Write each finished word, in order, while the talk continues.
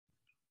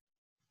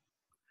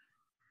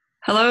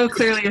Hello,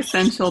 Clearly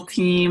Essential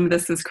team.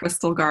 This is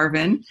Crystal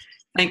Garvin.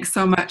 Thanks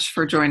so much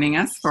for joining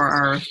us for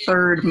our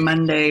third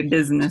Monday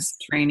business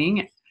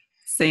training.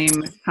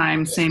 Same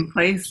time, same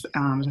place,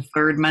 the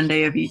third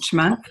Monday of each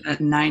month at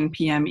 9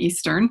 p.m.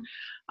 Eastern.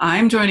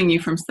 I'm joining you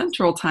from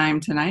Central Time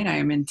tonight. I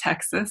am in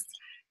Texas,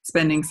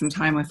 spending some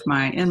time with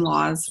my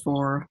in-laws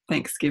for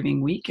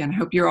Thanksgiving week, and I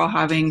hope you're all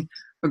having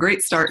a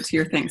great start to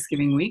your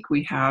Thanksgiving week.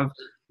 We have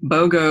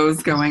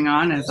BOGOs going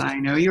on, as I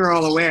know you're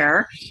all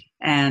aware.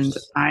 And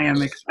I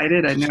am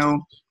excited. I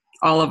know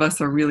all of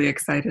us are really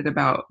excited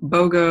about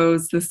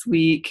BOGOs this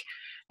week.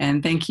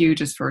 And thank you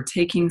just for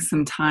taking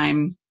some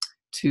time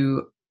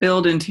to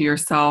build into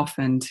yourself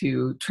and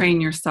to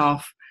train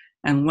yourself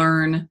and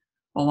learn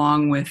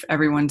along with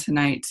everyone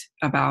tonight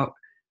about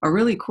a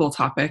really cool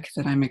topic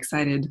that I'm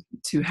excited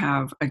to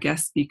have a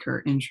guest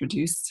speaker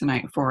introduce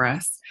tonight for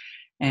us.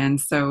 And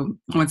so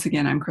once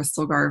again, I'm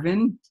Crystal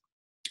Garvin,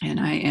 and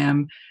I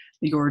am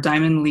your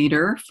Diamond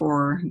Leader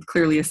for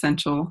Clearly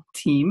Essential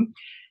team.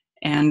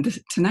 And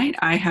tonight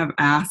I have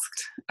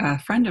asked a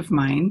friend of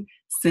mine,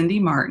 Sindy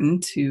Martin,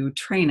 to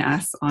train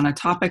us on a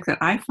topic that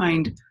I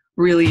find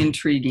really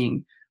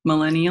intriguing: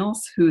 millennials,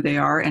 who they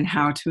are, and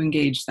how to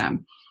engage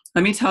them.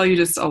 Let me tell you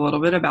just a little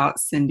bit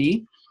about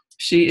Sindy.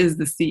 She is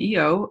the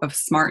CEO of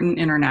Smartin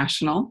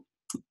International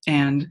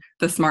and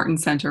the Smartin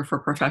Center for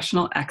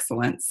Professional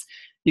Excellence.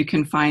 You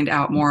can find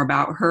out more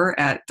about her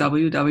at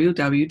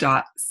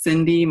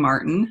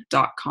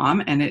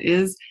www.sindymartin.com, and it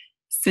is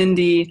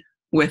Sindy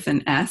with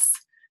an S,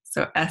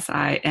 so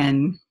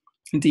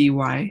Sindy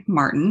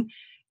Martin,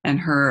 and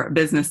her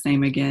business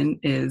name again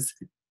is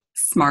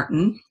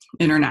Smartin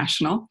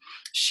International.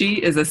 She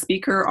is a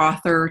speaker,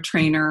 author,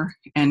 trainer,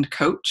 and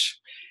coach,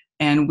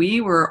 and we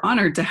were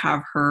honored to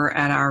have her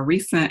at our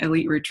recent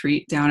elite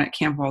retreat down at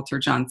Camp Walter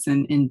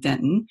Johnson in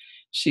Denton.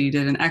 She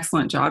did an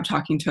excellent job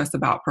talking to us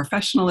about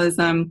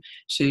professionalism.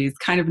 She's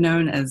kind of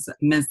known as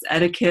Ms.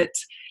 Etiquette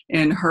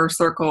in her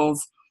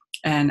circles.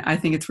 And I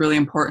think it's really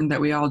important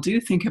that we all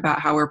do think about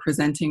how we're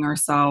presenting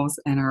ourselves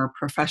and our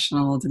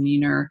professional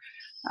demeanor.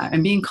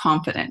 And being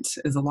confident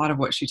is a lot of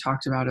what she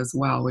talked about as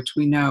well, which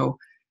we know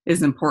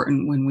is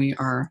important when we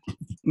are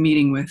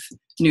meeting with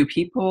new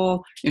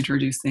people,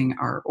 introducing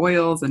our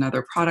oils and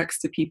other products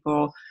to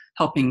people,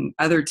 helping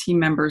other team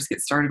members get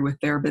started with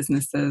their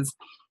businesses.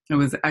 It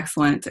was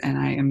excellent, and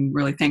I am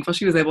really thankful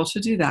she was able to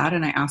do that.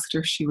 And I asked her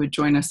if she would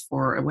join us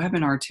for a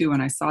webinar too.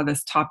 And I saw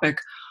this topic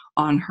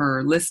on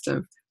her list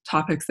of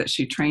topics that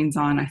she trains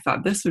on. I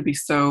thought this would be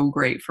so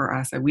great for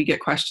us. We get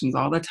questions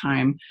all the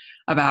time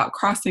about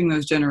crossing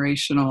those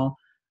generational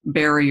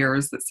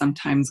barriers that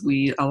sometimes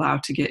we allow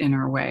to get in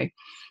our way.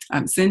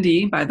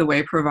 Sindy, by the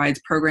way,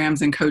 provides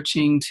programs and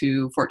coaching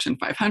to Fortune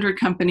 500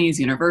 companies,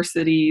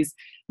 universities,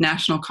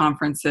 national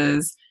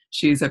conferences.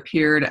 She's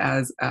appeared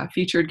as a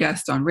featured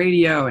guest on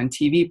radio and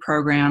TV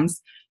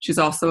programs. She's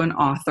also an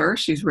author.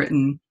 She's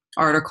written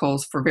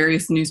articles for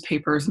various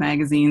newspapers,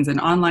 magazines,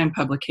 and online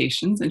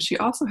publications. And she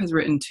also has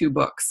written 2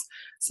 books: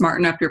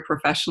 Smarten Up Your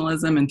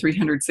Professionalism in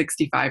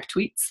 365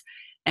 Tweets,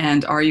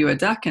 and Are You a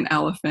Duck, an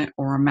Elephant,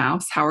 or a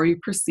Mouse? How Are You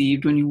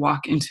Perceived When You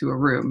Walk into a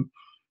Room?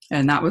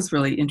 And that was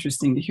really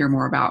interesting to hear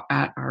more about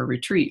at our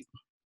retreat.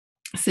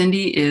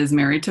 Sindy is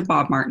married to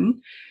Bob Martin.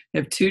 They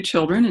have 2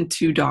 children and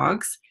 2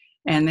 dogs,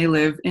 and they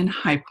live in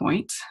High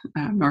Point,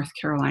 North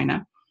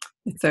Carolina.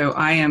 So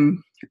I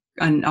am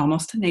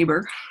almost a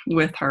neighbor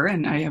with her,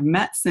 and I have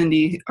met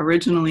Sindy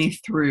originally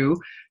through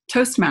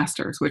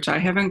Toastmasters, which I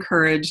have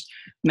encouraged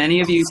many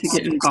of you to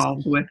get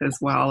involved with as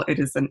well. It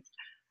is an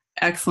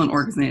excellent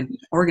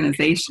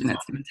organization.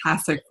 It's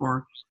fantastic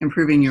for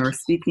improving your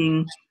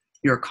speaking,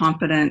 your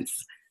confidence,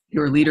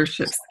 your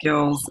leadership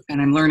skills,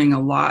 and I'm learning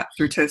a lot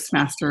through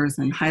Toastmasters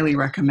and highly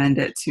recommend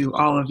it to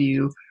all of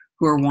you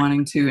who are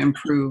wanting to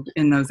improve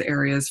in those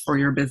areas for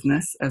your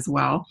business as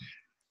well.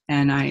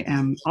 And I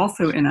am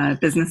also in a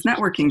business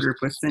networking group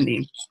with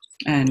Sindy,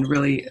 and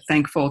really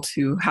thankful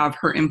to have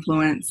her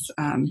influence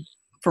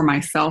for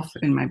myself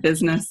in my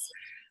business,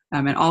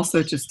 and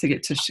also just to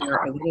get to share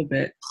a little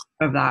bit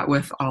of that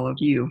with all of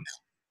you.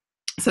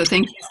 So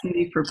thank you,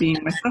 Sindy, for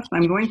being with us.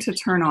 I'm going to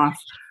turn off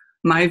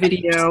my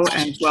video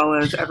as well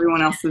as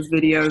everyone else's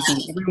videos, and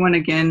everyone,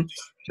 again,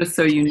 just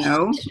so you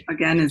know,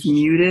 again, is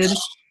muted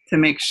to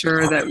make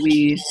sure that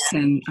we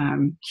can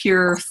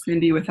hear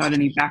Sindy without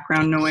any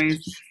background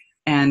noise.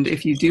 And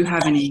if you do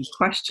have any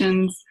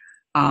questions,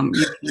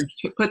 you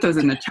can put those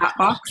in the chat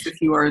box if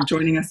you are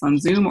joining us on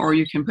Zoom, or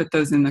you can put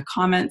those in the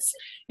comments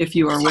if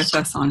you are with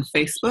us on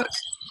Facebook.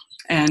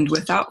 And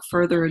without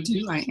further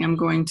ado, I am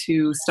going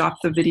to stop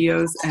the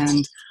videos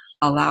and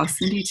allow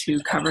Sindy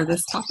to cover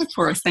this topic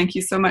for us. Thank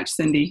you so much,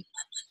 Sindy.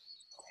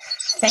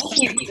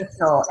 Thank you,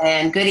 Crystal,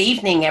 and good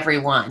evening,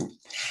 everyone.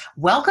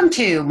 Welcome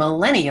to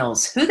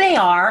Millennials, who they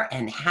are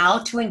and how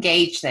to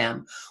engage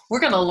them. We're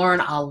going to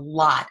learn a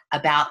lot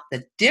about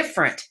the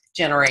different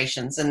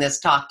generations in this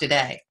talk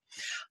today.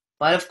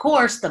 But of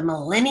course, the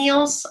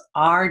millennials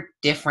are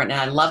different,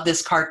 and I love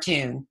this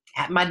cartoon.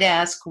 At my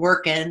desk,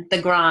 working,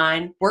 the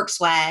grind, work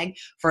swag,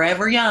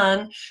 forever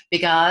young,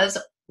 because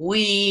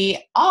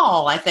We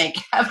all, I think,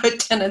 have a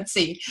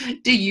tendency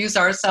to use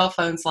our cell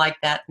phones like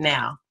that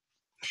now.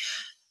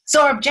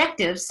 So our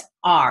objectives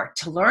are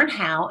to learn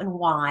how and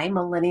why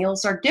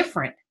millennials are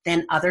different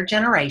than other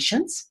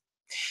generations,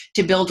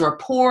 to build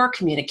rapport,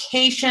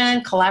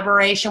 communication,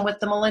 collaboration with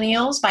the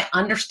millennials by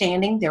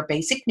understanding their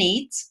basic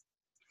needs,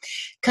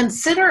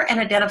 consider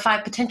and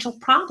identify potential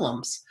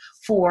problems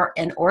for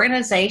an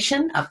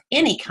organization of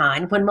any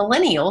kind when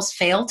millennials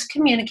fail to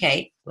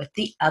communicate with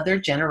the other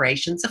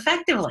generations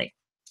effectively.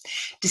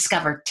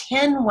 Discover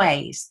 10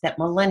 ways that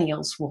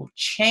millennials will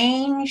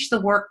change the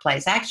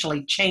workplace,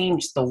 actually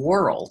change the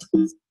world.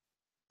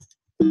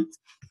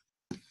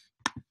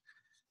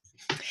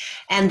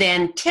 And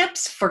then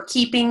tips for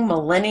keeping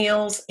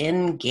millennials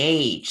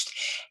engaged.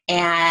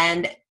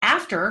 And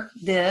after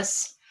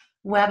this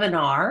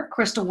webinar,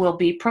 Crystal will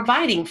be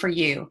providing for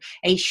you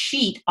a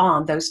sheet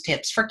on those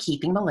tips for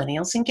keeping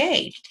millennials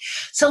engaged.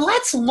 So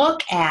let's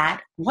look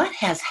at what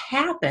has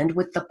happened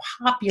with the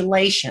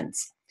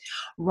populations.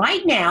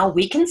 Right now,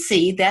 we can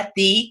see that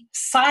the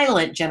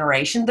silent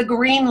generation, the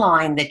green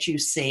line that you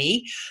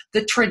see,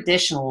 the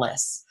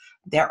traditionalists,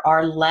 there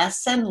are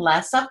less and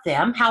less of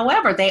them.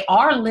 However, they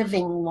are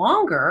living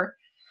longer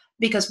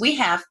because we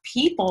have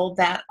people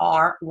that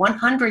are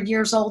 100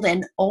 years old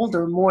and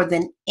older more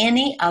than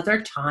any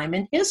other time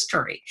in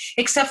history,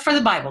 except for the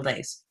Bible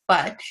days,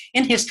 but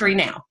in history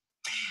now.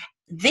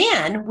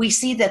 Then we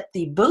see that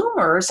the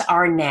boomers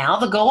are now,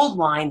 the gold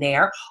line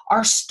there,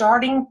 are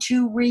starting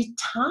to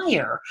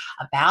retire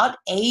about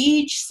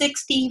age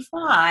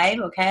 65,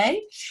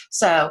 okay?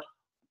 So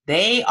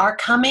they are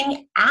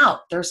coming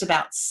out. There's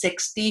about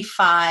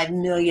 65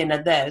 million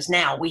of those.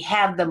 Now we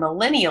have the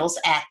millennials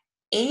at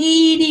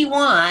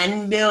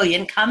 81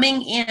 million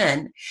coming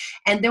in,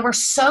 and there were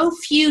so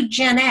few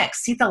Gen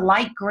X. See the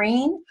light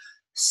green?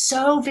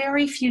 So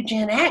very few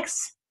Gen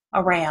X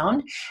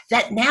around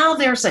that now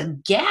there's a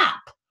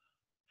gap.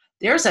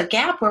 There's a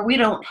gap where we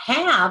don't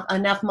have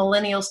enough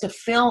millennials to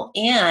fill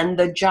in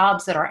the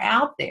jobs that are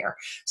out there.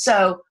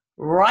 So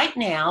right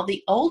now,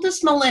 the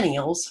oldest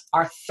millennials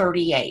are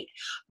 38.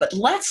 But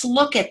let's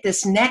look at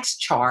this next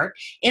chart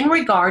in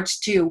regards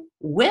to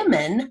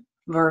women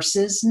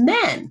versus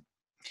men.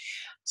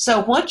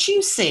 So what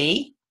you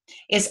see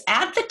is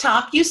at the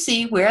top, you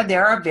see where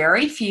there are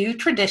very few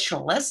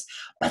traditionalists,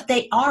 but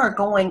they are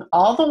going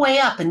all the way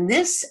up. And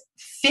this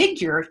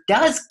figure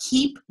does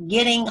keep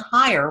getting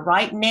higher.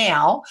 Right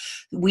now,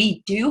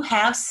 we do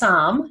have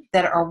some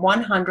that are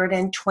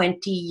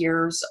 120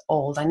 years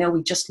old. I know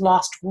we just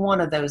lost one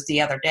of those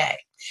the other day.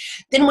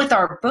 Then with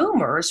our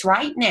boomers,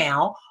 right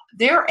now,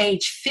 they're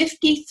age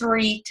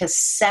 53 to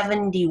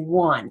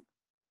 71.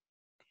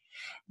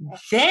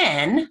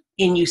 Then,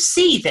 and you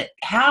see that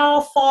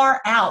how far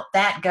out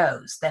that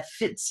goes.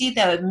 See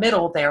the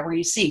middle there where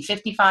you see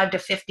 55 to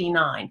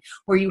 59,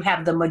 where you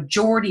have the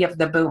majority of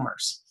the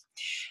boomers.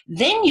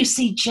 Then you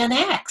see Gen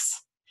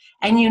X,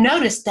 and you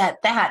notice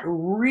that that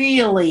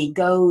really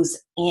goes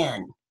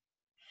in.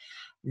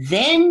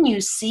 Then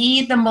you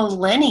see the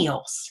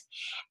millennials.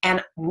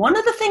 And one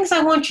of the things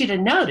I want you to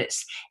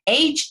notice,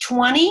 age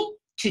 20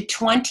 to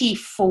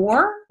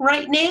 24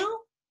 right now,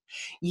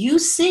 you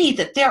see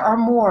that there are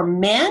more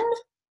men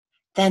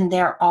than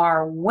there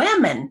are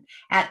women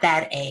at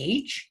that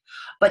age.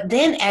 But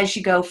then as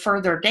you go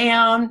further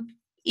down,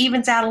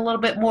 evens out a little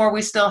bit more,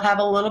 we still have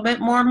a little bit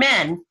more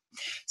men.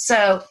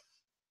 So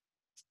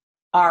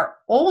our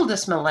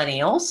oldest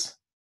millennials,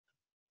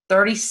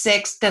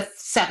 36 to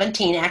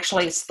 17,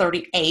 actually it's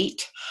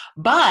 38,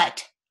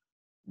 but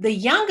the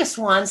youngest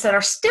ones that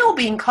are still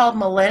being called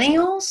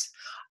millennials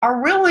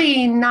are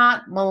really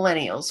not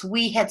millennials.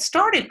 We had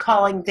started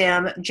calling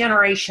them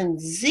Generation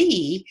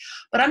Z,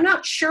 but I'm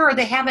not sure,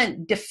 they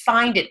haven't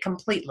defined it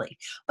completely.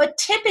 But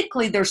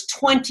typically there's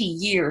 20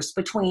 years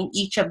between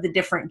each of the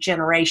different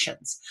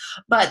generations.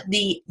 But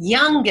the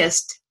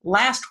youngest,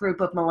 last group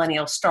of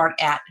millennials start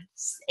at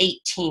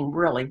 18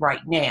 really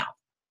right now.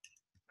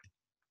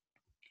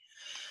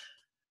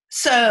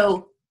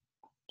 So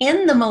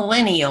in the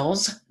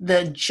millennials,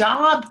 the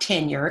job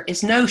tenure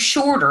is no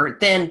shorter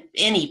than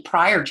any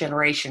prior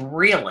generation,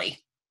 really.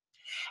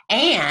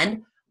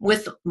 And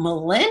with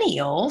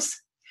millennials,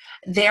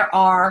 there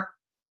are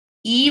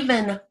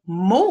even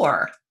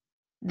more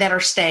that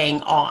are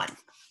staying on.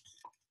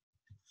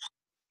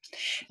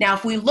 Now,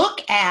 if we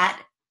look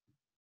at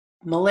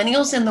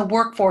millennials in the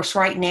workforce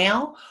right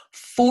now,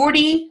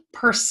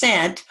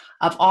 40%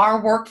 of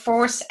our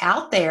workforce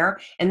out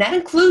there, and that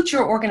includes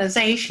your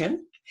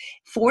organization,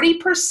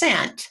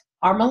 40%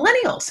 are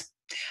millennials.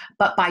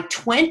 But by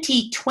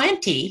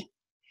 2020,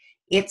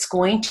 it's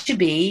going to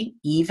be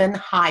even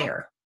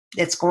higher.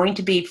 It's going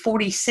to be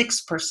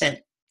 46%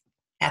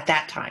 at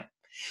that time.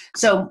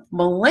 So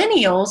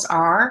millennials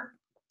are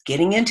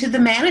getting into the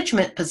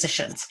management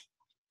positions.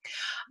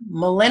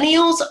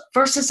 Millennials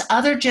versus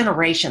other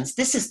generations.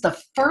 This is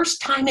the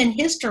first time in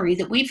history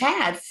that we've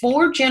had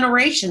 4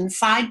 generations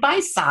side by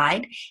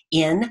side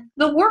in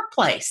the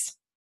workplace.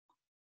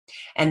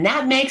 And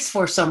that makes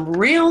for some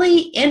really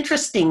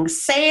interesting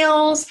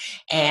sales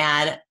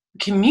and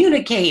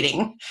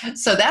communicating.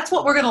 So that's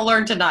what we're going to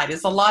learn tonight.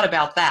 It's a lot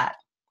about that.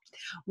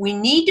 We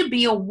need to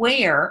be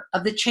aware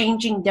of the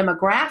changing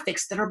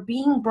demographics that are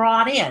being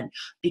brought in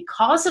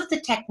because of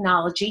the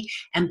technology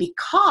and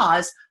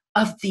because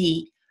of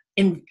the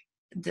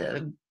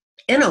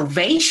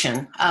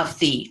innovation of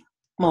the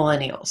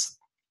millennials.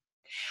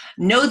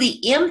 Know the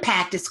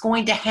impact it's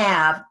going to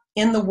have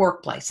in the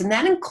workplace, and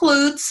that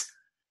includes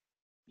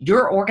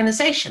your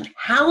organization.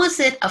 How does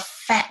it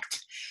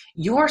affect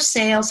your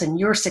sales and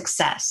your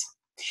success?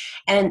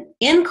 And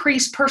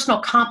increase personal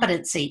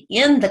competency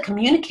in the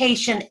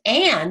communication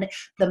and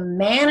the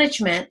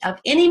management of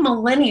any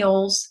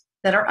millennials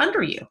that are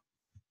under you.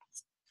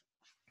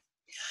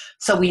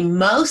 So we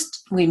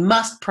must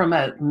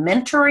promote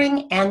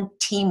mentoring and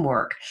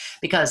teamwork,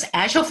 because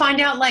as you'll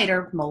find out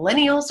later,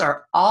 millennials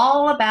are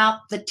all about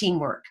the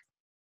teamwork.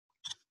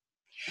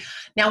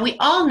 Now, we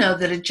all know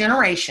that a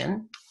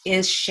generation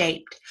is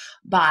shaped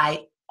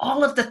by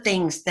all of the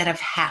things that have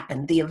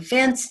happened, the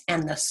events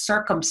and the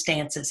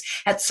circumstances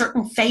at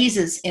certain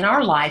phases in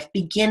our life,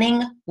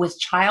 beginning with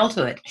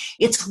childhood.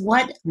 It's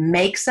what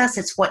makes us,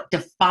 it's what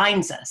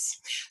defines us.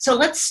 So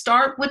let's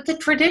start with the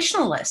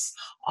traditionalists,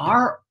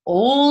 our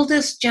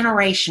oldest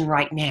generation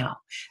right now.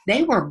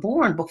 They were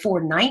born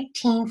before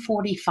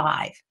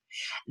 1945.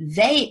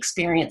 They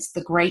experienced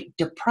the Great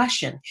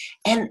Depression,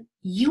 and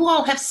you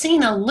all have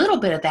seen a little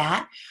bit of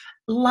that,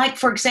 like,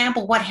 for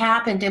example, what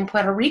happened in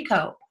Puerto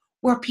Rico,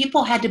 where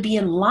people had to be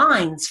in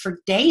lines for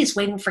days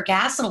waiting for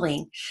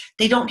gasoline.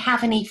 They don't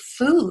have any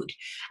food.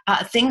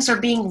 Things are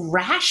being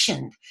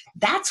rationed.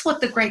 That's what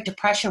the Great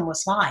Depression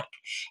was like.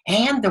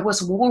 And there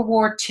was World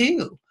War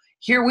II.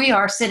 Here we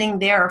are sitting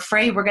there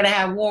afraid we're going to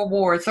have World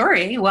War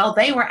III. Well,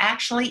 they were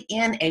actually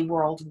in a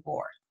world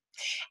war.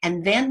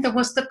 And then there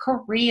was the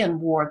Korean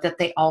War that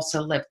they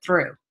also lived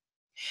through.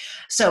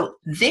 So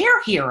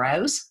their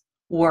heroes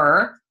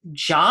were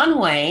John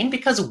Wayne,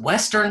 because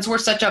Westerns were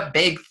such a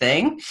big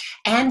thing,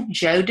 and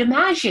Joe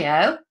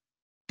DiMaggio,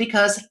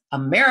 because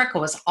America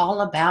was all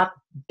about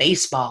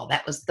baseball.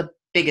 That was the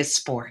biggest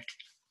sport.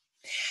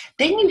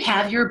 Then you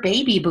have your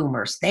baby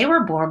boomers. They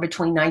were born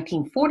between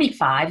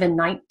 1945 and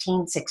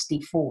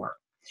 1964.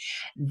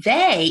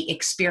 They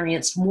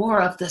experienced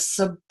more of the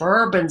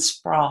suburban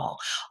sprawl,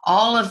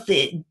 all of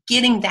the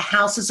getting the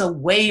houses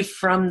away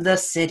from the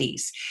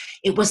cities.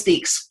 It was the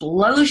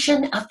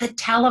explosion of the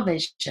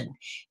television.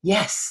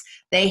 Yes,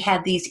 they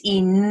had these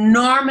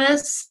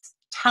enormous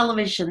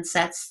television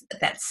sets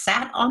that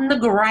sat on the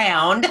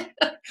ground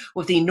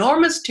with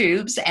enormous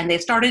tubes, and they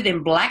started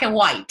in black and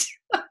white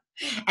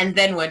and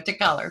then went to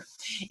color.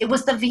 It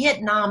was the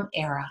Vietnam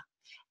era,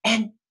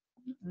 and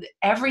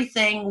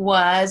everything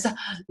was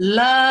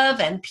love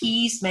and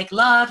peace, make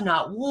love,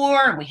 not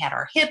war. And we had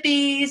our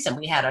hippies, and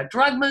we had a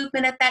drug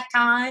movement at that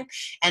time.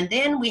 And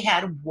then we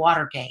had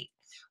Watergate.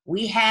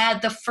 We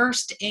had the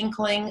first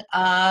inkling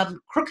of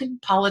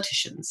crooked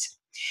politicians.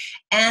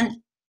 And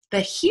the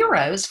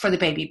heroes for the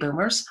baby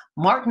boomers,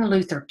 Martin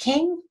Luther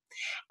King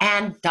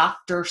and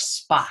Dr.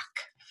 Spock,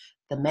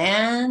 the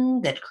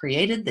man that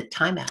created the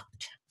timeout.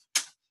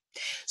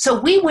 So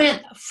we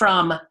went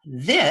from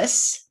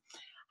this,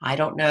 I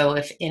don't know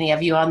if any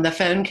of you on the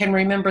phone can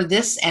remember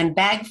this and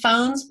bag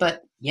phones,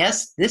 but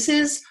yes, this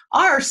is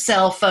our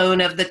cell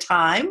phone of the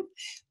time,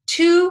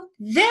 to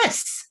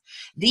this,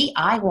 the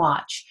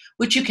iWatch,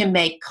 which you can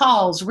make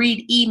calls,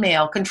 read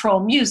email,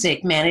 control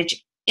music,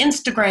 manage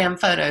Instagram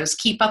photos,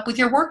 keep up with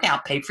your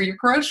workout, pay for your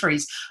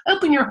groceries,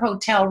 open your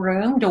hotel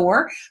room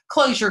door,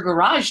 close your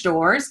garage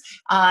doors,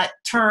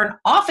 turn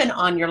off and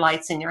on your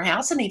lights in your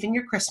house, and even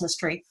your Christmas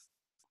tree.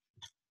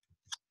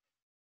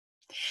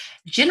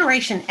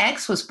 Generation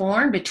X was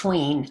born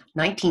between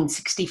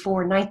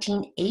 1964 and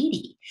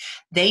 1980.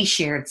 They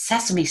shared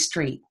Sesame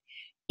Street,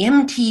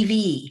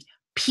 MTV,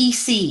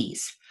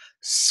 PCs,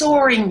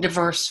 soaring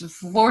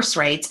divorce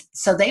rates.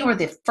 So they were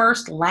the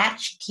first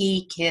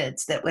latchkey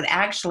kids that would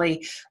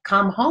actually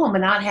come home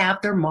and not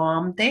have their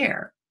mom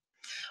there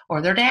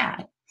or their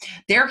dad.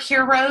 Their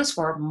heroes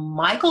were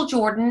Michael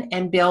Jordan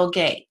and Bill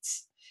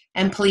Gates.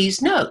 And please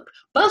note,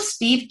 both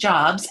Steve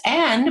Jobs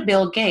and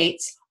Bill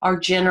Gates are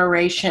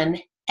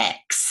Generation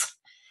X.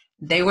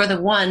 They were the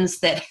ones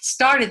that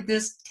started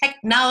this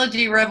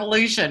technology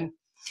revolution.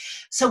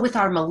 So with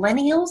our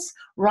millennials,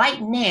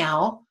 right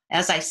now,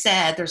 as I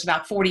said, there's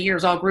about 40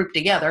 years all grouped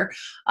together,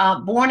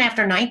 born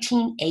after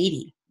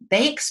 1980.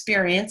 They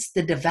experienced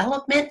the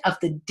development of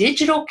the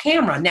digital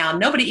camera. Now,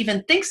 nobody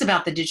even thinks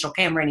about the digital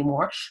camera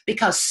anymore,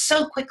 because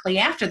so quickly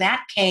after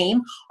that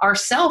came our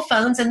cell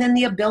phones, and then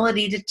the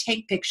ability to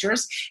take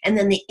pictures, and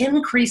then the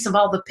increase of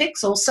all the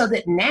pixels, so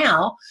that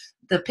now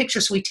the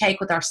pictures we take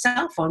with our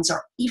cell phones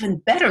are even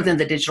better than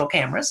the digital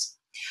cameras.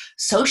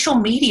 Social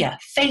media,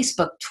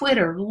 Facebook,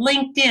 Twitter,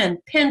 LinkedIn,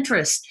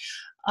 Pinterest,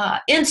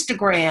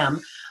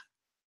 Instagram,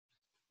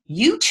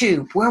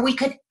 YouTube, where we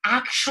could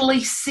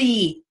actually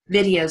see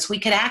videos. We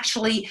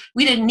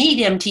didn't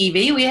need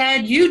MTV. We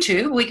had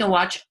YouTube. We can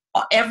watch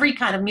every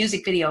kind of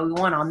music video we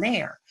want on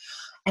there.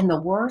 And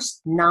the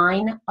worst,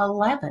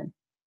 9/11.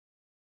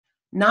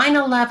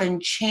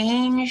 9/11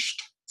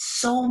 changed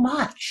so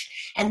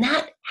much. And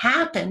that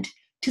happened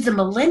to the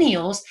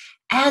millennials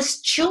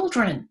as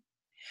children.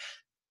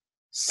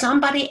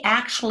 Somebody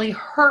actually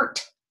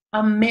hurt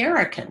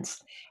Americans,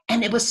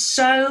 and it was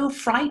so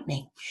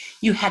frightening.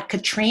 You had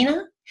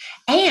Katrina,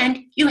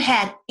 and you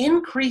had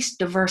increased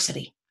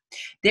diversity.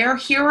 Their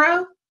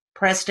hero,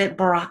 President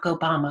Barack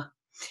Obama.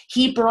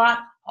 He brought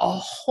a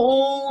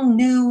whole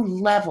new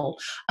level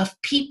of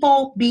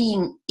people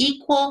being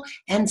equal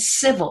and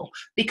civil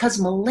because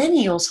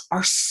millennials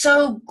are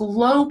so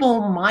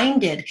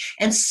global-minded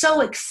and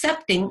so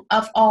accepting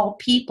of all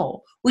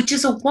people, which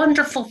is a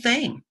wonderful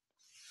thing.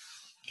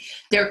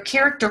 Their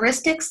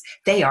characteristics,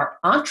 they are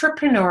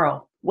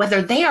entrepreneurial,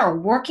 whether they are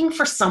working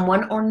for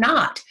someone or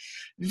not.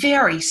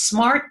 Very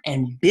smart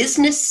and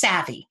business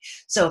savvy.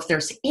 So if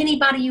there's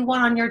anybody you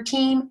want on your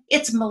team,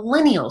 it's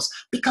millennials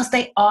because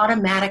they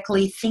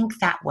automatically think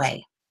that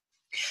way.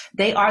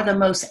 They are the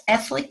most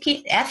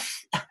ethically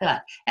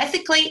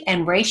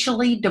and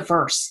racially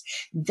diverse.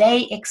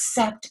 They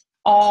accept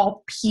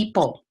all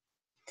people.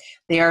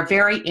 They are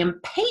very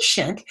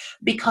impatient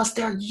because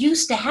they're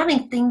used to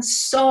having things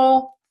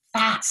so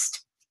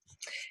fast.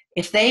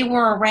 If they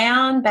were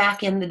around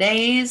back in the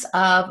days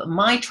of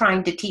my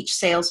trying to teach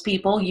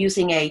salespeople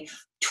using a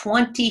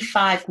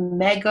 25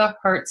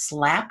 megahertz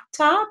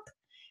laptop,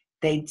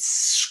 they'd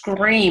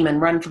scream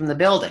and run from the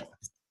building.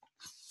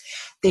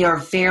 They are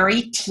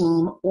very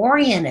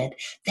team-oriented.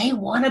 They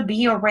want to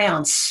be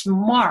around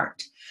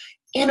smart,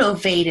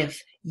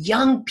 innovative,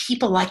 young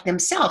people like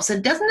themselves.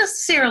 And doesn't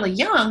necessarily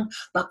young,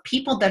 but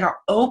people that are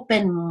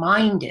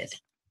open-minded.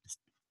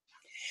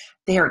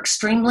 They are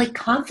extremely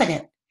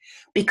confident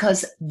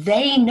because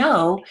they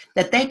know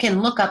that they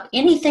can look up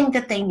anything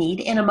that they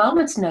need in a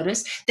moment's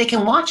notice. They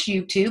can watch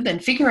YouTube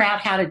and figure out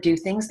how to do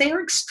things. They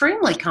are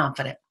extremely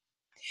confident.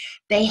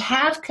 They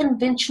have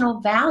conventional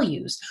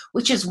values,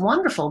 which is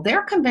wonderful.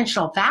 Their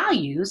conventional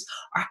values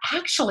are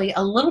actually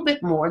a little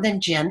bit more than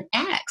Gen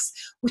X,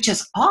 which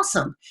is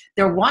awesome.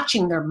 They're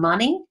watching their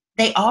money.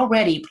 They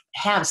already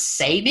have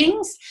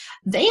savings.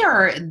 They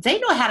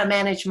know how to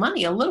manage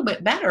money a little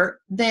bit better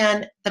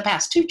than the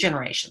past two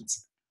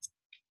generations.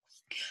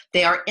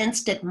 They are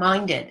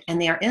instant-minded,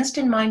 and they are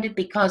instant-minded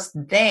because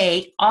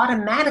they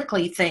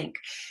automatically think,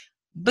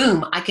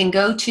 boom, I can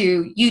go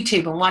to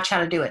YouTube and watch how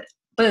to do it.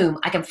 Boom,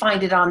 I can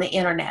find it on the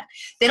internet.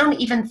 They don't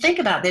even think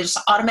about it. They just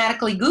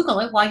automatically Google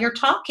it while you're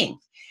talking.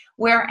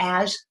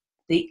 Whereas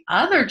the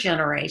other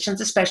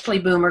generations, especially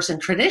boomers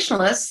and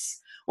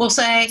traditionalists, will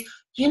say,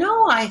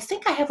 I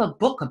think I have a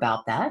book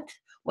about that.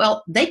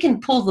 Well, they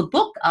can pull the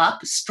book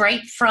up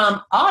straight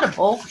from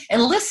Audible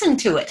and listen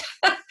to it.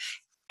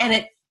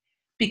 And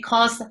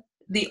because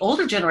the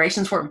older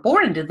generations weren't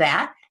born into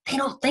that, they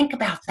don't think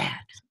about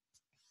that.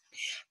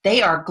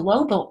 They are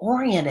global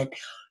oriented.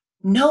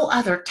 No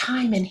other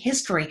time in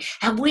history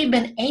have we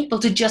been able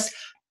to just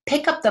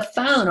pick up the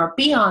phone or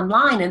be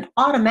online and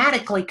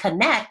automatically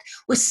connect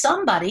with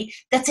somebody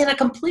that's in a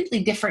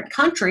completely different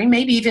country,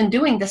 maybe even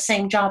doing the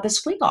same job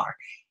as we are.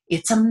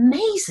 It's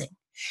amazing.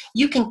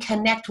 You can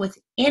connect with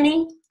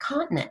any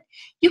continent.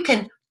 You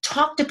can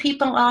talk to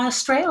people in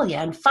Australia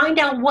and find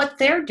out what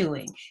they're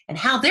doing and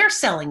how they're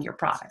selling your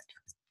product.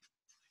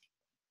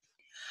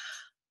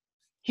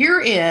 Here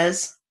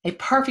is a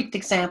perfect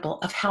example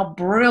of how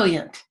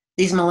brilliant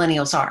these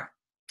millennials are.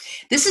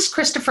 This is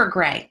Christopher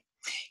Gray.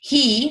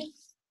 He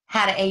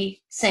had a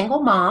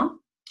single mom,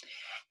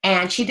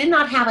 and she did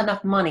not have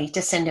enough money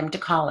to send him to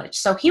college.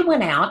 So he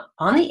went out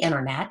on the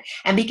internet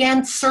and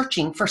began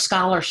searching for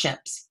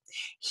scholarships.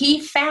 He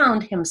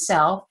found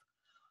himself,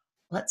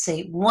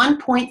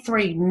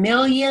 $1.3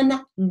 million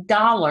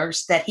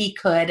that he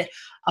could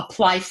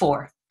apply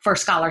for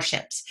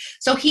scholarships.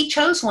 So he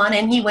chose one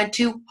and he went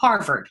to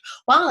Harvard.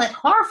 While at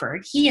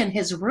Harvard, he and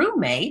his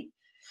roommate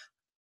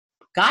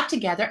got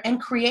together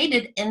and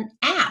created an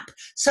app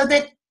so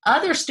that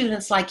other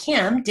students like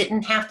him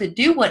didn't have to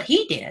do what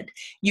he did.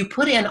 You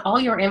put in all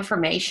your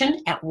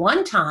information at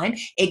one time,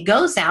 it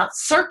goes out,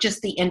 searches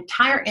the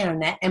entire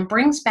internet, and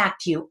brings back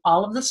to you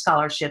all of the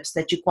scholarships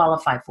that you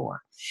qualify for.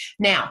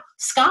 Now,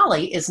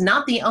 Scholly is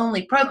not the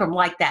only program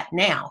like that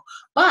now,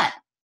 but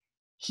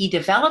he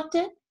developed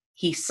it,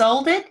 he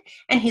sold it,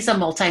 and he's a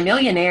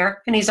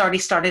multimillionaire, and he's already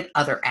started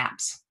other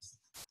apps.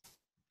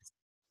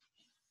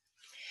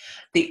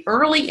 The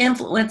early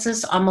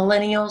influences on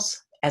millennials,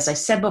 as I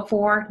said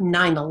before,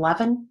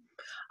 9/11.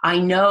 I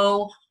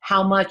know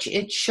how much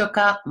it shook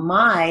up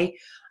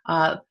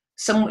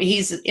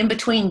he's in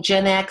between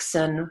Gen X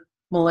and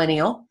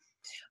millennial,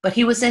 but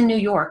he was in New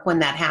York when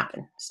that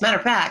happened. As a matter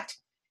of fact,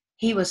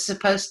 he was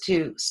supposed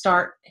to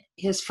start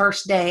his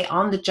first day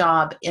on the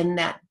job in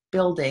that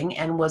building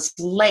and was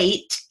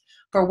late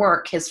for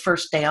work his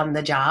first day on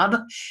the job,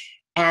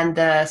 and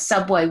the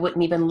subway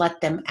wouldn't even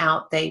let them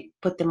out. They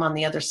put them on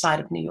the other side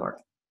of New York.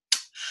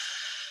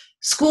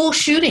 School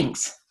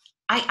shootings.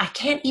 I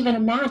can't even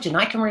imagine.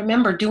 I can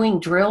remember doing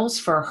drills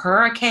for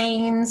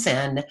hurricanes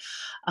and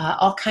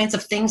all kinds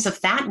of things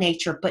of that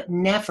nature, but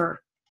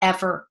never,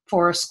 ever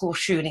for a school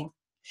shooting.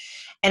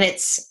 And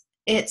it's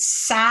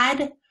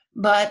sad,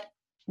 but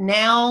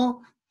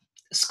now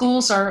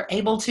schools are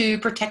able to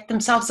protect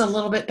themselves a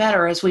little bit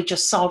better, as we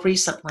just saw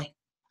recently.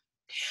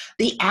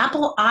 The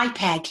Apple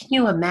iPad, can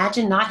you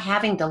imagine not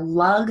having to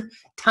lug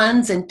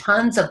tons and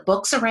tons of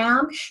books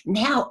around?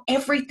 Now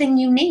everything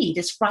you need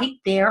is right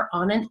there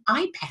on an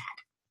iPad.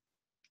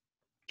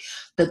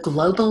 The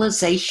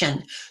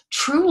globalization,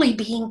 truly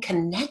being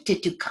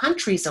connected to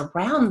countries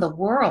around the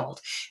world,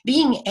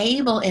 being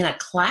able in a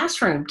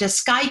classroom to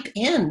Skype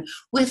in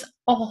with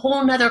a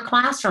whole nother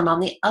classroom on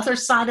the other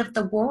side of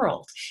the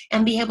world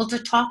and be able to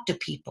talk to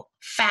people.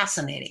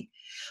 Fascinating.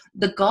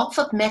 The Gulf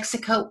of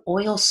Mexico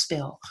oil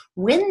spill.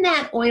 When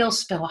that oil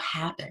spill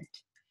happened,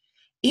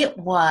 it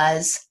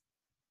was,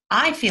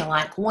 I feel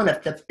like, one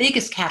of the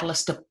biggest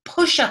catalysts to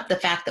push up the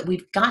fact that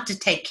we've got to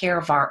take care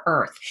of our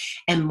earth.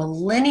 And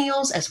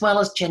millennials as well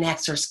as Gen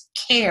Xers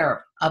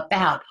care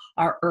about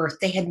our earth.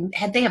 They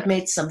have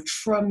made some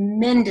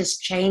tremendous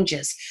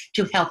changes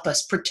to help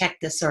us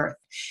protect this earth.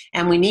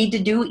 And we need to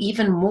do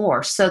even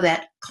more so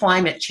that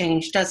climate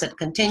change doesn't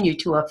continue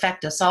to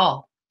affect us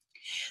all.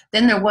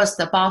 Then there was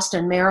the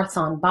Boston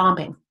Marathon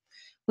bombing,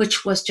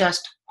 which was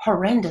just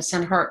horrendous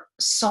and hurt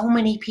so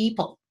many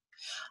people.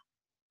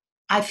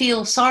 I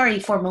feel sorry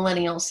for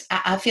millennials.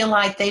 I feel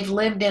like they've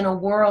lived in a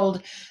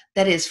world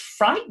that is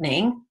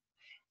frightening,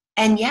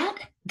 and yet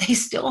they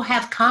still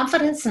have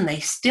confidence and they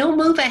still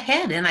move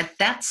ahead. And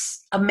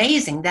that's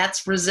amazing.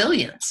 That's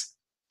resilience.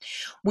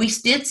 We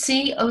did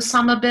see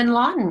Osama bin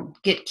Laden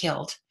get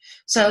killed.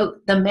 So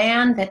the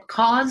man that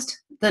caused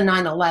the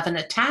 9/11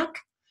 attack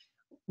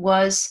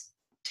was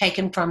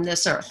taken from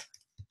this earth.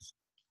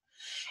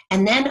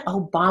 And then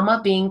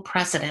Obama being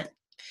president.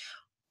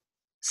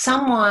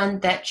 Someone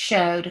that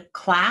showed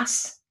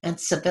class and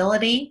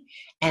civility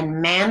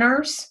and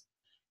manners,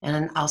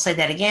 and I'll say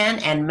that again,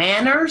 and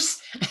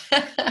manners.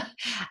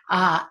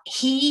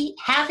 He,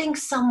 having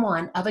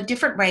someone of a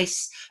different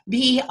race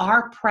be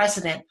our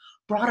president,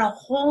 brought a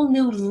whole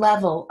new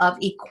level of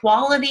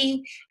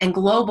equality and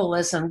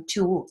globalism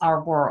to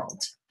our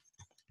world.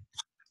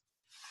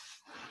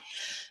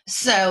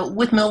 So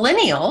with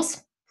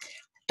millennials,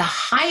 the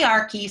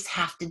hierarchies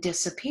have to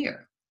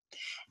disappear.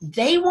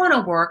 They want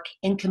to work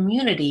in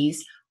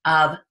communities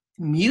of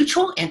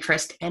mutual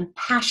interest and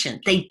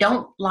passion. They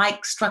don't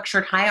like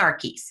structured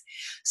hierarchies.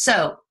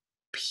 So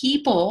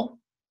people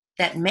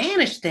that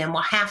manage them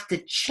will have to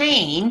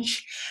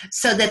change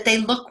so that they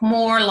look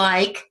more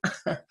like,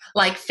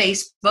 like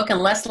Facebook and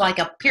less like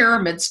a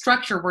pyramid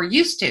structure we're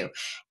used to.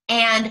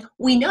 And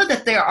we know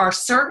that there are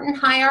certain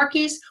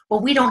hierarchies,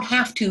 but we don't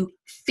have to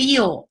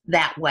feel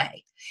that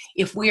way.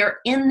 If we are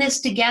in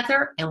this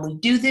together and we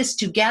do this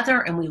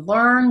together and we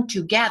learn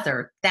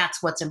together,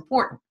 that's what's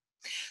important.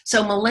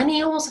 So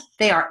millennials,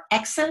 they are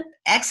excellent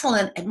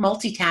at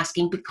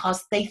multitasking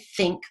because they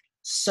think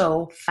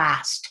so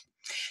fast.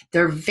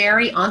 They're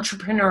very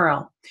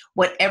entrepreneurial.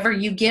 Whatever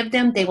you give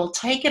them, they will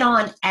take it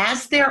on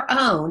as their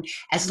own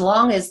as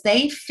long as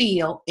they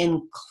feel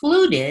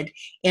included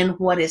in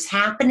what is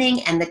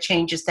happening and the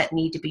changes that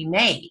need to be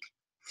made.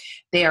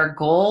 They are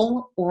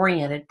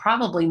goal-oriented,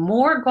 probably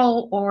more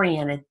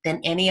goal-oriented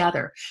than any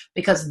other,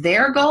 because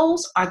their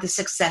goals are the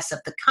success of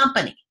the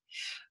company.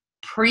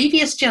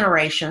 Previous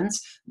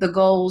generations, the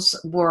goals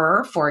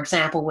were, for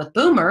example, with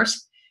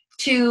boomers,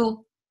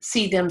 to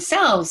see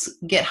themselves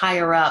get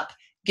higher up,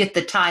 get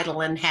the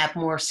title, and have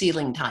more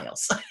ceiling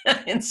tiles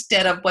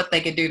instead of what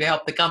they could do to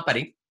help the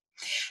company.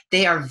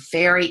 They are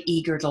very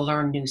eager to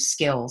learn new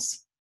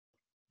skills.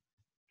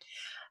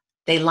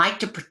 They like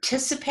to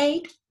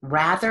participate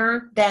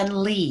rather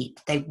than lead.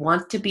 They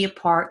want to be a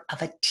part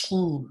of a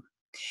team.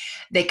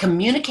 They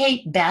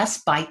communicate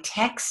best by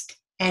text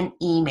and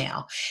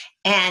email.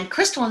 And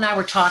Crystal and I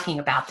were talking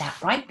about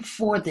that right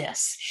before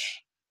this.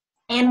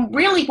 And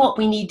really what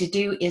we need to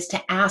do is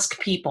to ask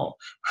people,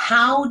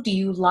 how do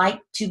you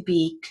like to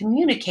be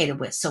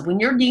communicated with? So when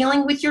you're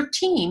dealing with your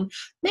team,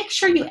 make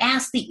sure you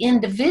ask the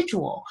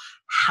individual,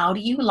 how do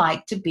you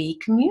like to be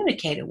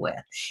communicated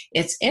with?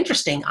 It's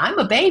interesting. I'm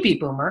a baby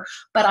boomer,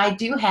 but I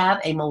do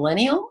have a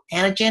millennial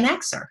and a Gen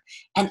Xer,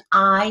 and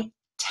I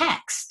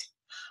text.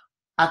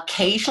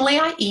 Occasionally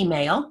I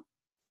email,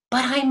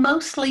 but I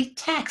mostly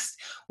text.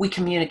 We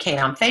communicate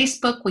on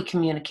Facebook, we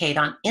communicate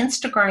on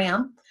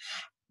Instagram,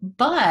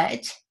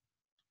 but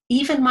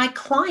even my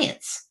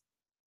clients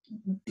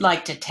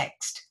like to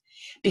text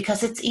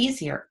because it's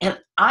easier. And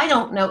I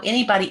don't know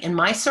anybody in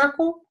my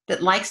circle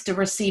that likes to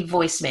receive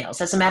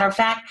voicemails. As a matter of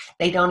fact,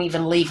 they don't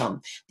even leave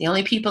them. The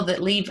only people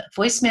that leave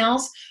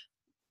voicemails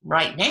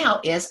right now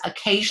is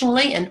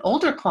occasionally an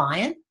older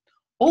client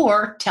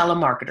or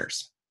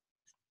telemarketers.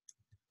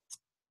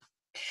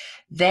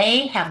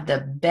 They have the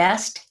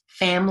best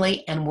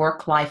family and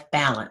work-life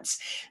balance.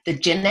 The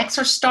Gen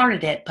Xers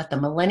started it, but the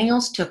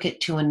millennials took it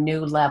to a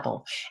new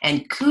level.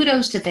 And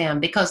kudos to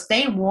them because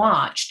they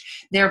watched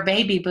their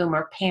baby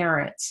boomer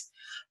parents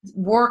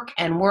work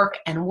and work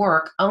and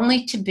work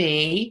only to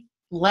be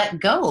let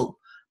go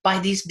by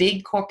these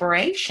big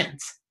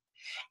corporations.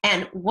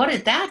 And what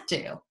did that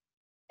do?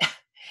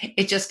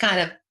 It just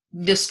kind of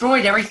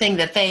destroyed everything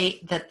that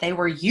they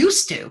were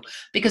used to,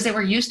 because they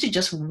were used to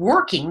just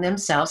working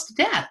themselves to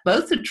death,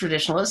 both the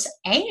traditionalists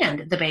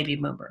and the baby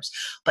boomers.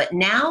 But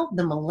now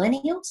the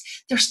millennials,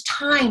 there's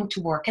time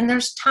to work and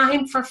there's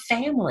time for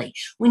family.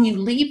 When you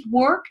leave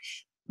work,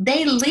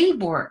 they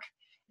leave work.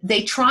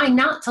 They try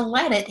not to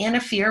let it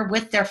interfere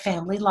with their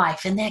family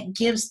life, and that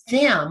gives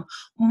them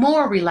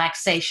more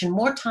relaxation,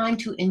 more time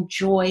to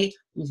enjoy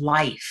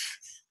life.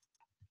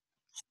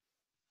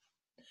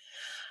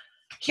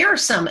 Here are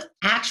some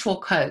actual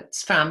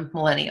quotes from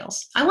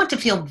millennials. I want to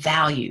feel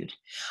valued.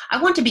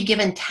 I want to be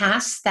given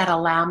tasks that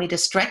allow me to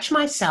stretch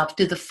myself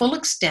to the full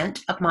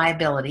extent of my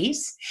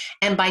abilities,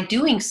 and by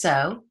doing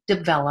so,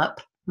 develop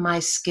my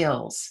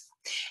skills.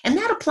 And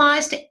that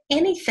applies to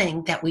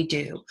anything that we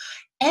do.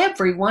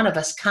 Every one of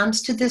us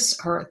comes to this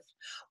earth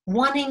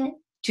wanting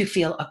to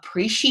feel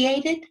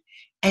appreciated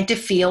and to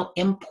feel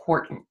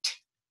important.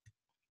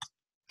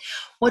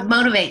 What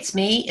motivates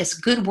me is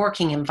a good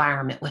working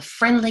environment with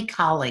friendly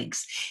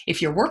colleagues.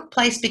 If your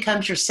workplace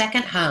becomes your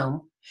second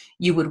home,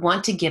 you would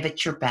want to give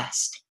it your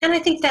best. And I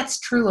think that's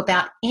true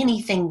about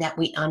anything that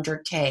we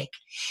undertake.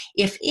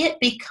 If it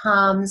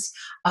becomes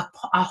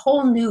a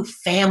whole new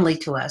family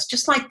to us,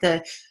 just like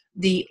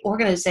the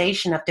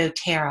organization of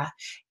doTERRA,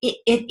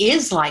 it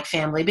is like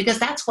family, because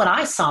that's what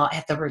I saw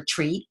at the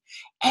retreat.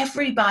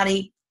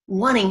 Everybody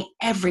wanting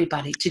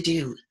everybody to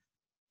do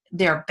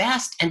their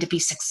best and to be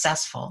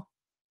successful.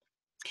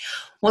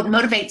 What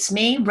motivates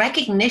me?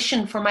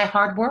 Recognition for my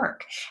hard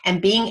work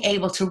and being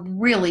able to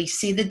really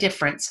see the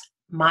difference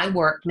my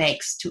work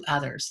makes to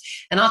others.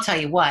 And I'll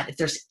tell you what, if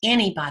there's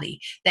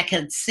anybody that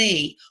can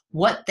see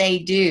what they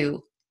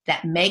do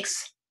that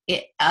makes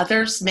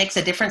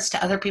a difference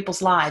to other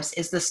people's lives,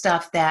 is the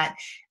stuff that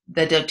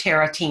the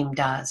doTERRA team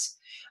does.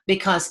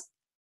 Because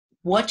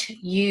what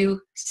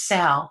you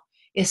sell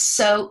is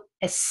so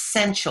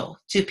essential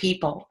to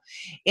people.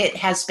 It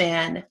has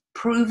been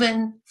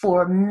proven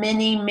for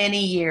many,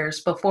 many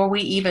years before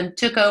we even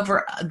took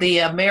over the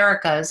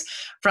Americas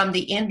from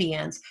the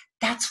Indians.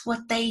 That's what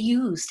they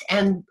used.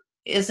 And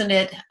isn't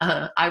it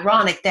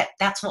ironic that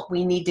that's what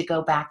we need to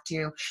go back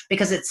to,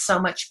 because it's so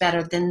much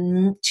better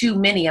than too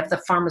many of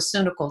the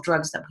pharmaceutical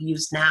drugs that we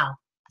use now.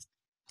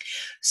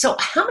 So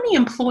how many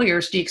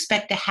employers do you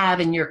expect to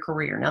have in your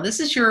career? Now, this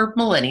is your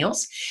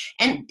millennials,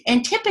 and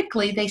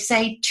typically they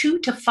say 2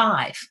 to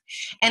 5.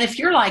 And if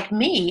you're like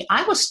me,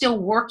 I was still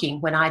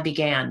working when I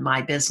began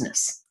my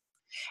business.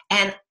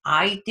 And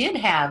I did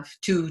have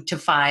 2 to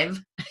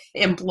 5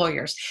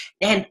 employers.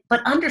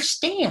 But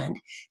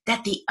understand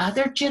that the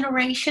other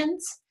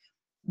generations,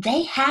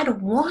 they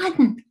had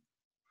one.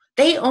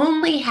 They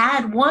only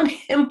had one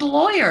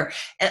employer.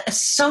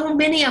 So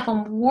many of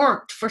them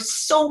worked for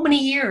so many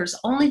years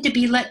only to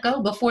be let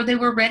go before they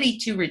were ready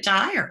to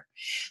retire.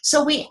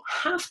 So we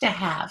have to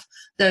have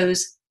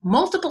those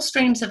multiple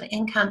streams of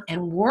income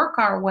and work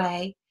our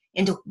way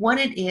into what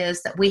it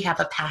is that we have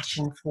a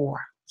passion for.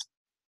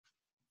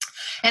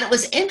 And it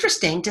was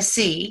interesting to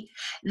see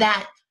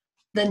that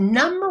the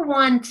number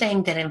one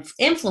thing that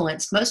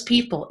influenced most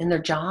people in their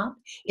job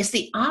is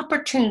the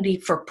opportunity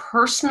for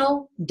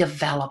personal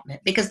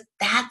development, because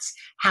that's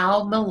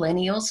how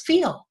millennials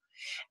feel.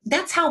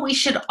 That's how we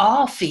should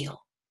all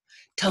feel,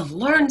 to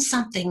learn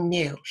something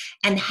new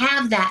and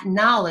have that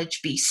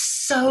knowledge be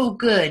so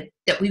good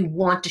that we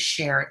want to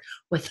share it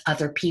with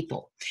other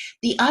people.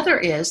 The other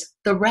is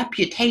the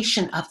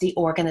reputation of the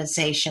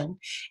organization.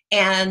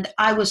 And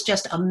I was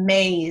just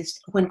amazed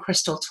when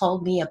Crystal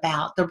told me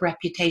about the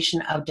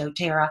reputation of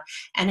doTERRA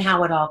and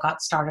how it all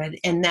got started.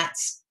 And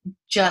that's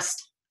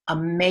just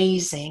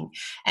amazing.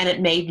 And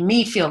it made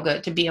me feel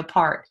good to be a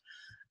part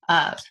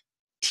of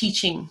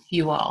teaching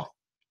you all.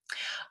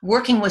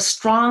 Working with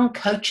strong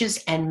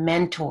coaches and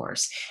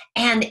mentors.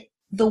 And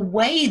the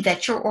way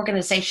that your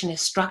organization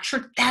is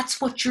structured, that's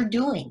what you're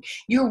doing.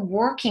 You're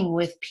working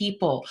with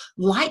people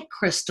like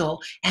Crystal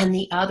and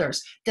the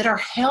others that are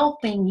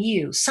helping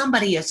you.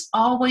 Somebody is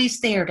always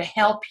there to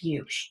help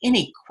you.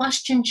 Any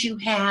questions you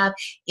have,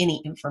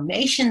 any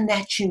information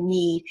that you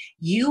need,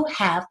 you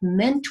have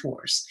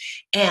mentors.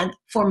 And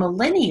for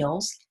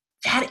millennials,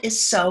 that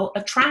is so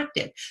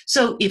attractive.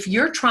 So if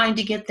you're trying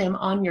to get them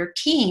on your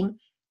team,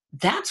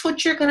 that's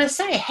what you're going to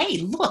say. Hey,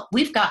 look,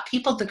 we've got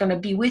people that are going to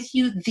be with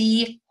you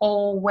the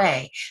whole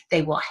way.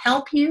 They will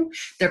help you.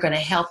 They're going to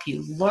help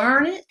you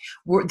learn it.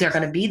 They're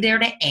going to be there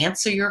to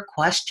answer your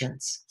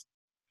questions.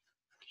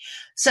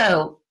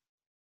 So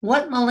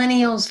what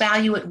millennials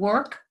value at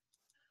work?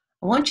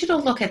 I want you to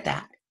look at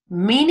that.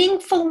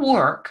 Meaningful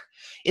work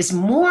is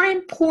more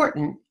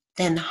important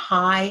than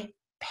high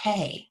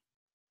pay,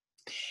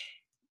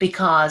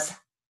 because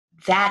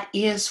that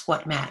is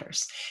what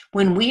matters.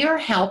 When we are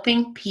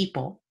helping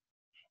people,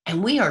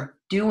 and we are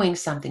doing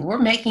something, we're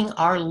making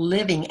our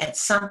living at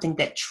something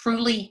that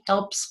truly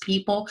helps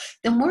people,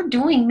 then we're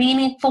doing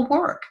meaningful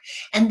work.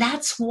 And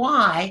that's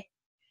why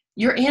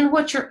you're in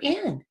what you're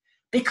in,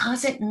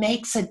 because it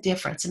makes a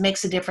difference. It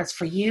makes a difference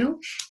for you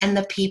and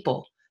the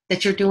people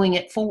that you're doing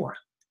it for.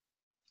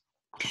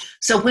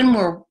 So when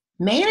we're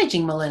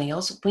managing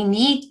millennials, we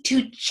need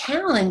to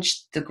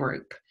challenge the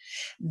group.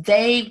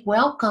 They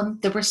welcome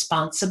the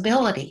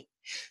responsibility.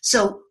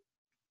 So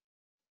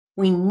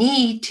we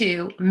need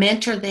to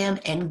mentor them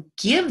and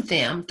give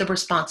them the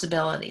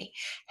responsibility.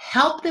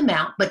 Help them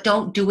out, but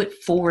don't do it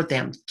for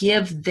them.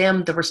 Give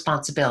them the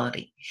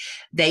responsibility.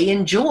 They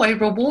enjoy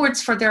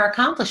rewards for their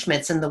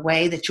accomplishments in the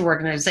way that your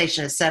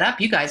organization is set up.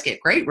 You guys get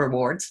great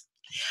rewards.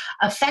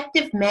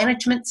 Effective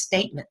management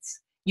statements.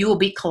 You will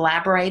be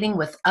collaborating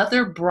with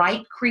other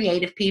bright,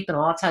 creative people.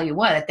 And I'll tell you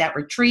what, at that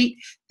retreat,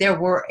 there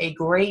were a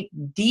great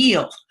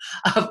deal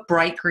of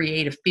bright,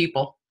 creative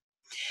people.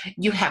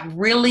 You have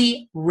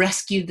really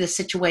rescued the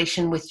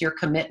situation with your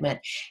commitment.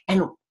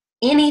 And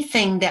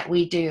anything that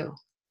we do,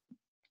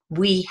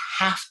 we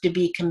have to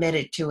be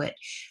committed to it.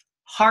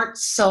 Heart,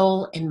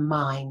 soul, and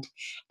mind.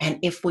 And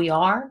if we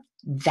are,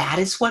 that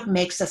is what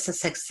makes us a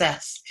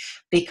success,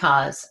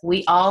 because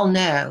we all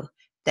know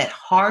that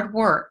hard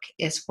work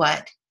is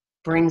what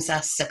brings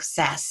us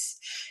success.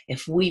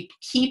 If we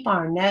keep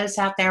our nose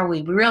out there,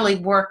 we really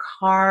work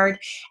hard,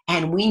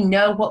 and we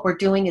know what we're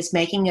doing is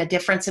making a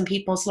difference in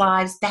people's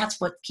lives,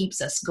 that's what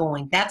keeps us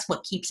going. That's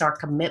what keeps our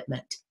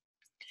commitment.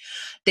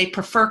 They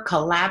prefer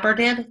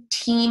collaborative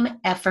team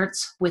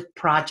efforts with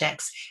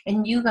projects,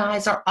 and you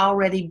guys are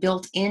already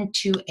built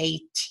into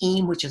a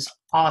team, which is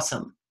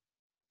awesome.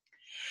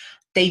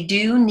 They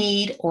do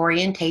need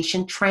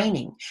orientation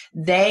training.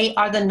 They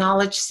are the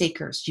knowledge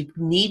seekers. You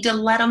need to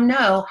let them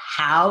know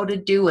how to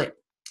do it.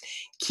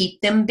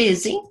 Keep them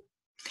busy.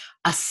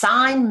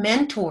 Assign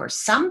mentors.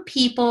 Some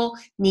people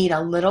need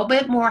a little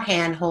bit more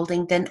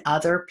hand-holding than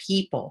other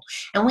people.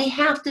 And we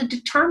have to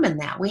determine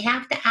that. We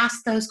have to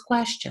ask those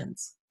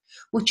questions.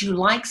 Would you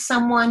like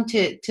someone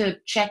to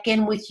check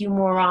in with you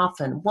more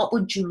often? What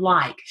would you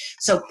like?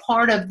 So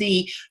part of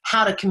the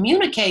how to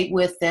communicate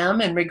with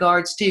them in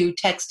regards to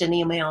text and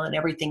email and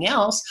everything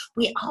else,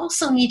 we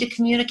also need to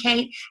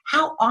communicate,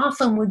 how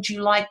often would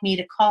you like me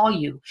to call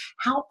you?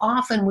 How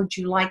often would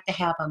you like to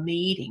have a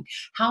meeting?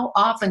 How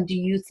often do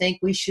you think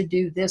we should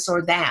do this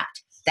or that?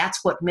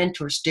 That's what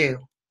mentors do.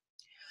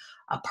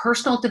 A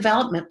personal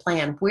development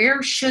plan.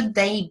 Where should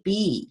they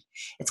be?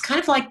 It's kind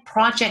of like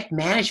project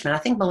management. I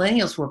think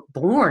millennials were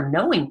born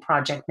knowing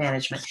project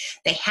management.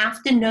 They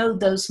have to know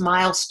those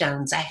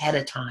milestones ahead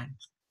of time.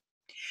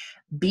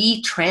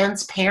 Be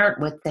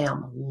transparent with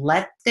them.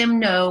 Let them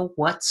know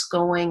what's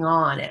going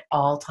on at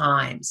all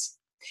times.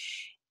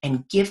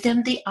 And give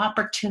them the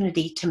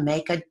opportunity to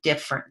make a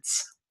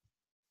difference.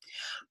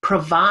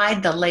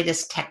 Provide the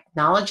latest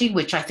technology,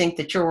 which I think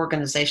that your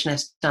organization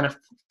has done a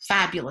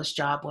fabulous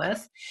job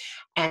with.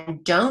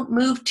 And don't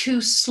move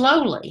too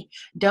slowly.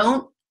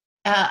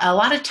 A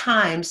lot of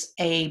times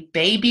a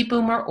baby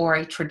boomer or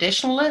a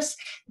traditionalist,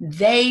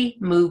 they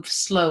move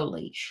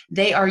slowly.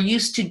 They are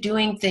used to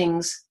doing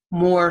things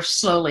more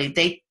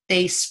slowly.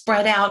 They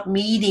spread out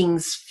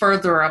meetings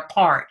further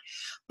apart.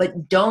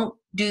 But don't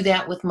do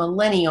that with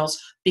millennials,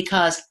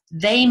 because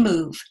they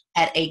move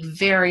at a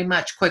very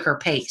much quicker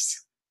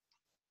pace.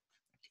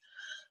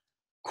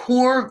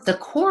 The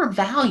core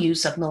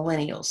values of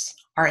millennials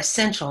are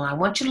essential. And I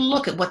want you to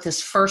look at what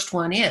this first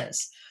one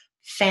is.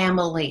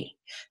 Family.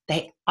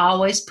 They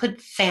always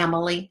put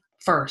family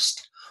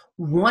first.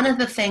 One of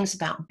the things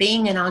about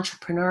being an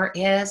entrepreneur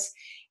is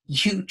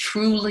you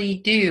truly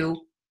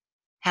do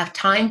have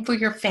time for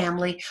your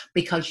family,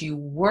 because you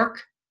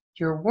work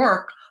your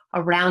work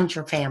around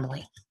your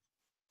family.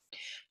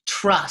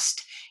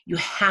 Trust. You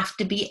have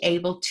to be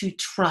able to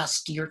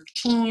trust your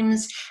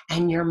teams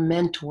and your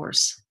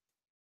mentors.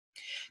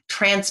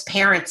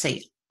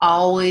 Transparency.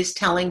 Always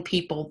telling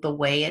people the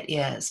way it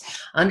is.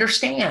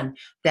 Understand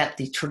that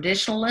the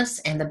traditionalists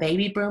and the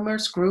baby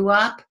boomers grew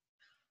up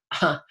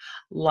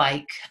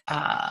like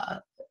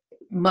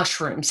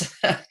mushrooms.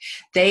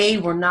 They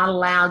were not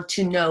allowed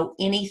to know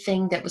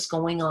anything that was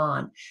going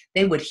on.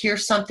 They would hear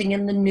something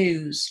in the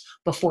news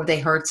before they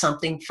heard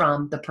something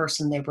from the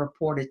person they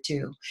reported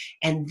to.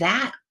 And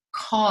that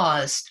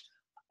caused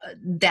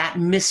that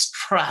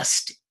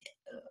mistrust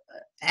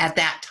at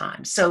that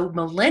time. So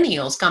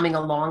millennials coming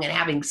along and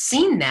having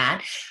seen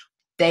that,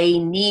 they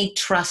need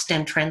trust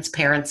and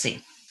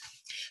transparency.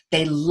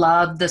 They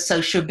love the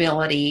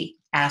sociability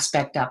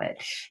aspect of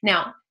it.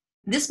 Now,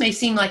 this may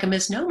seem like a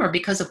misnomer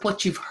because of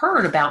what you've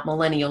heard about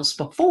millennials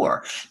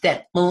before,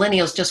 that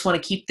millennials just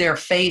want to keep their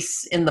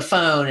face in the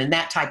phone and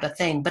that type of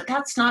thing, but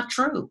that's not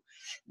true.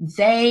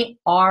 They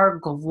are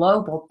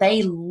global.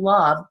 They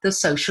love the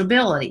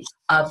sociability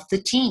of the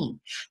team.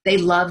 They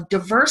love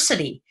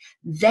diversity.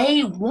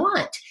 They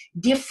want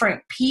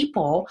different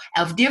people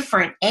of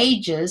different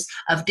ages,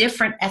 of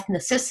different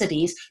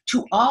ethnicities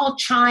to all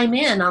chime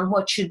in on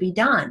what should be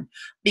done,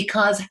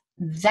 because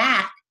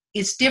that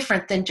is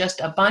different than just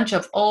a bunch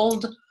of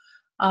old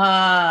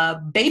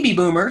baby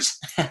boomers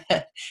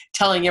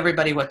telling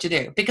everybody what to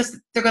do, because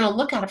they're going to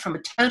look at it from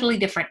a totally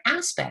different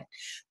aspect.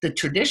 The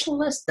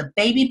traditionalists, the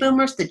baby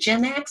boomers, the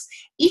Gen X,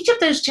 each of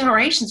those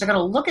generations are going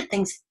to look at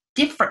things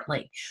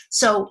differently.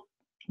 So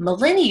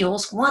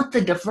millennials want the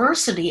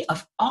diversity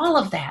of all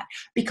of that,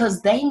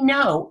 because they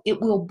know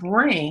it will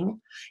bring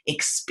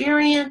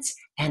experience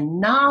and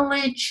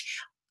knowledge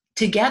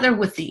together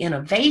with the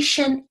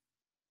innovation,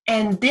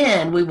 and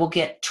then we will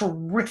get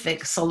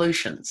terrific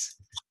solutions.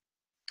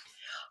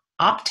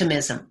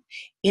 Optimism.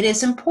 It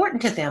is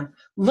important to them.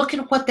 Look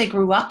at what they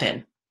grew up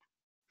in.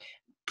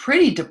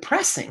 Pretty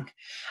depressing,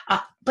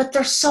 but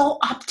they're so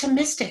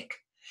optimistic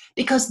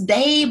because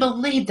they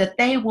believe that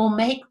they will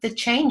make the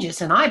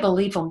changes, and I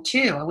believe them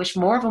too. I wish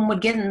more of them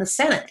would get in the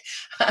Senate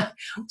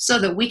so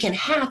that we can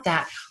have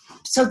that.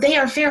 So they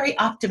are very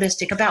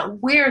optimistic about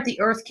where the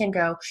earth can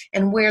go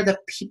and where the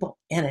people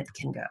in it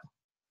can go.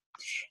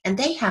 And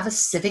they have a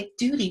civic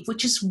duty,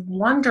 which is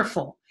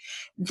wonderful.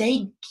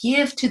 They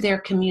give to their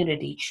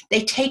community.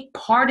 They take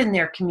part in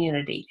their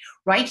community.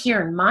 Right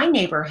here in my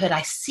neighborhood,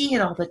 I see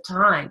it all the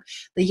time.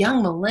 The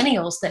young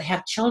millennials that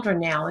have children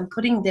now and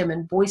putting them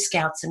in Boy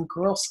Scouts and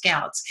Girl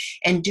Scouts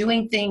and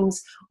doing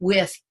things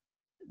with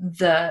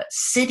the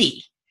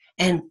city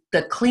and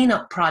the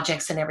cleanup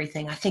projects and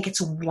everything. I think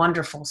it's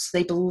wonderful. So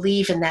they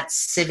believe in that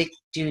civic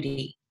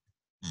duty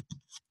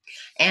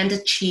and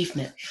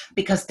achievement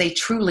because they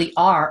truly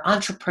are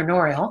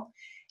entrepreneurial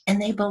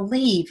and they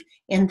believe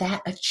in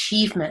that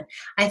achievement.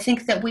 I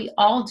think that we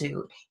all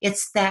do.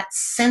 It's that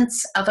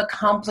sense of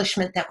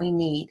accomplishment that we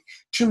need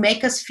to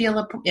make us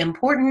feel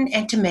important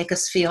and to make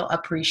us feel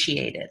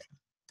appreciated.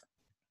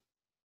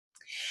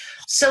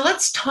 So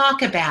let's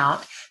talk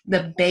about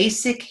the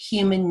basic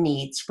human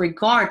needs,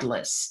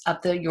 regardless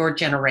of your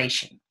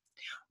generation.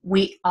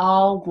 We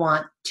all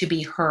want to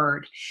be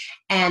heard.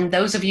 And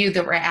those of you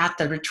that were at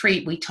the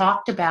retreat, we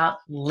talked about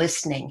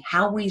listening,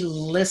 how we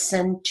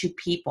listen to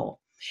people.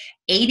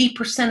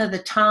 80% of the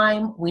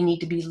time, we need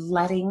to be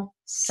letting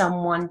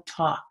someone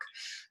talk.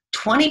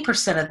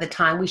 20% of the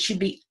time, we should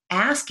be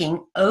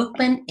asking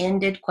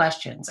open-ended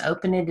questions.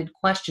 Open-ended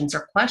questions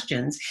are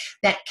questions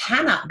that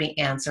cannot be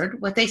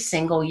answered with a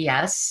single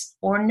yes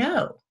or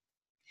no.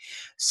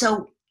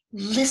 So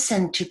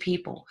listen to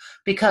people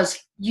because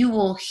you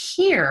will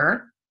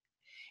hear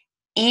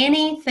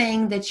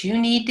anything that you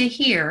need to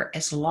hear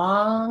as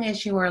long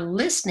as you are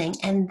listening,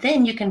 and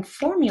then you can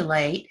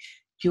formulate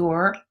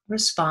your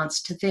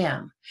response to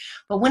them.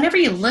 But whenever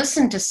you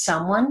listen to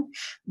someone,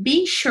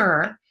 be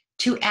sure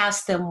to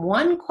ask them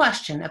one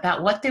question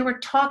about what they were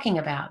talking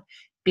about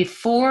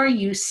before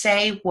you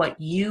say what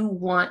you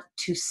want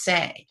to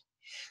say.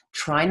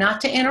 Try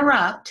not to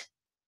interrupt.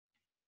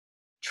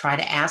 Try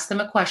to ask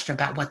them a question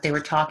about what they were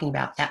talking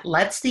about. That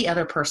lets the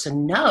other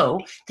person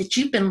know that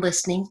you've been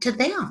listening to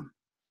them.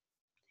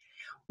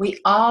 We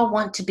all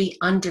want to be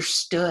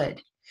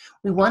understood.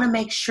 We want to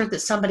make sure that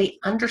somebody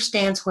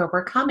understands where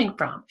we're coming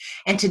from.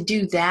 And to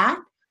do that,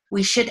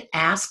 we should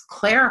ask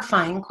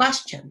clarifying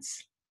questions.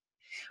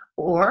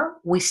 Or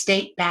we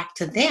state back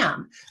to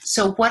them.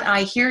 So what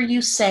I hear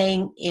you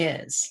saying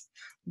is,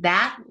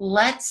 that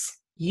lets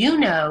you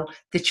know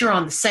that you're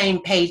on the same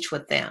page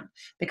with them.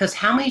 Because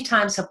how many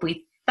times have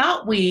we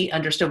thought we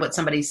understood what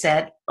somebody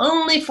said,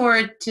 only for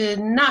it to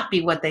not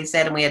be what they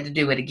said and we had to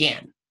do it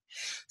again?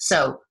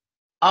 So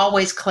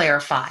always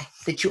clarify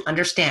that you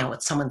understand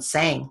what someone's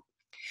saying.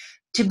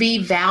 To be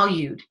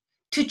valued,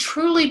 to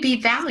truly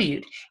be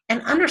valued,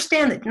 and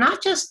understand that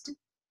not just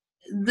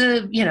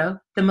the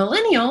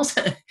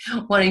millennials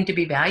wanting to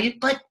be valued,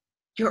 but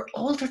your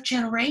older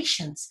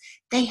generations.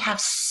 They have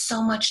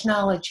so much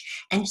knowledge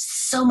and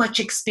so much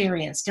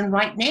experience. And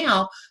right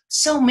now,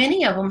 so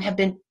many of them have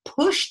been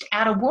pushed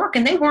out of work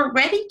and they weren't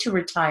ready to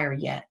retire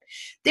yet.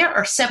 There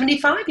are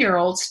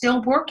 75-year-olds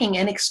still working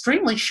and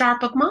extremely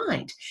sharp of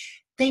mind.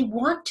 They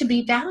want to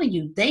be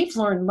valued. They've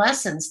learned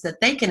lessons that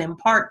they can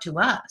impart to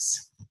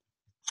us.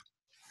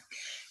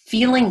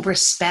 Feeling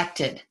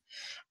respected.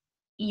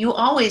 You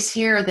always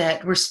hear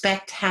that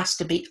respect has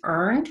to be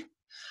earned,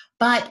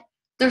 but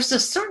there's a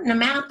certain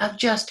amount of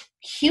just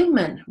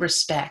human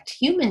respect,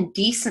 human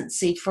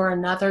decency for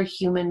another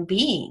human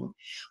being.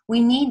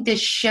 We need to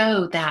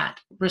show that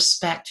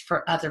respect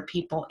for other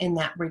people in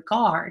that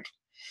regard,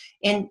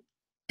 and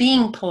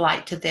being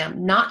polite to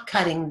them, not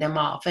cutting them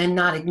off and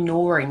not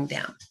ignoring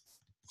them.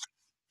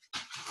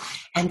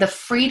 And the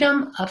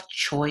freedom of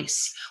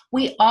choice.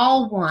 We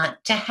all want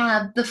to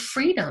have the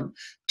freedom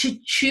to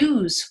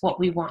choose what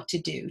we want to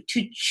do,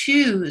 to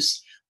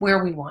choose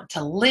where we want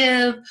to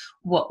live,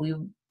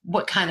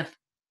 what kind of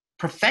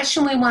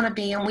profession we want to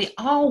be in. We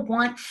all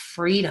want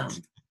freedom.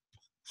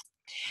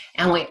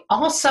 And we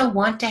also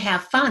want to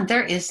have fun.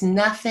 There is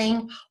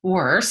nothing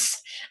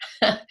worse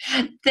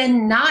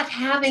than not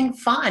having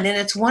fun. And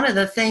it's one of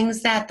the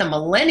things that the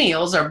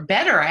millennials are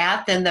better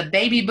at than the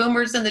baby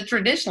boomers and the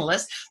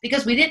traditionalists,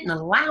 because we didn't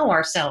allow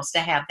ourselves to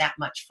have that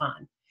much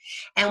fun.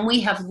 And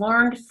we have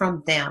learned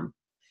from them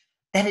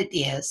that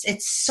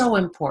it's so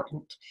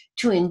important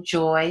to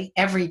enjoy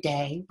every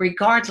day,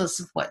 regardless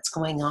of what's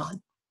going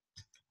on.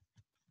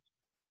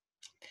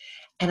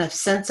 And a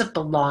sense of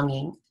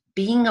belonging,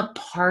 being a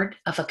part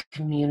of a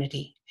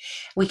community.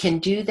 We can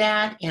do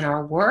that in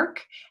our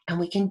work, and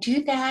we can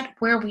do that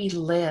where we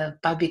live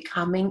by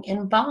becoming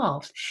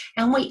involved.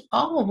 And we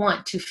all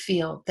want to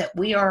feel that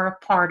we are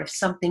a part of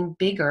something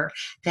bigger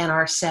than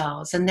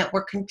ourselves and that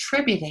we're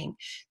contributing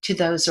to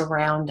those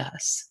around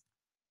us.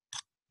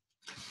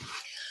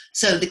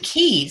 So the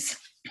keys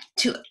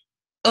to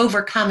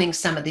overcoming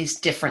some of these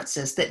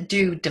differences that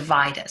do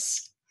divide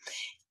us,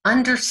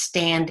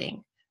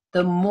 understanding.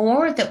 The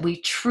more that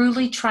we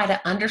truly try to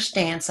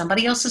understand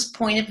somebody else's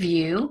point of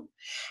view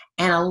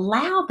and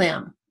allow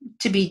them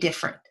to be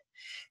different,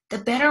 the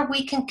better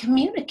we can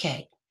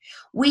communicate.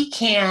 We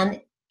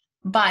can,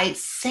 by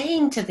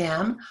saying to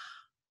them,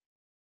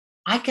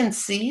 I can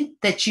see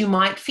that you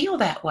might feel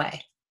that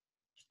way.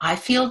 I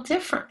feel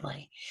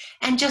differently.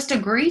 And just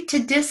agree to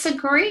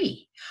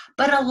disagree,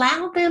 but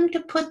allow them to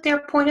put their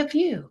point of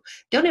view.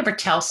 Don't ever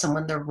tell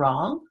someone they're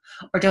wrong,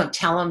 or don't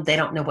tell them they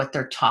don't know what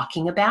they're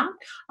talking about.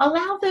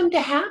 Allow them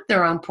to have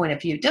their own point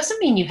of view. Doesn't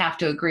mean you have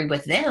to agree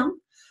with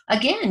them.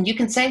 Again, you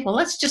can say, well,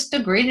 let's just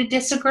agree to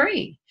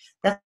disagree.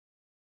 That's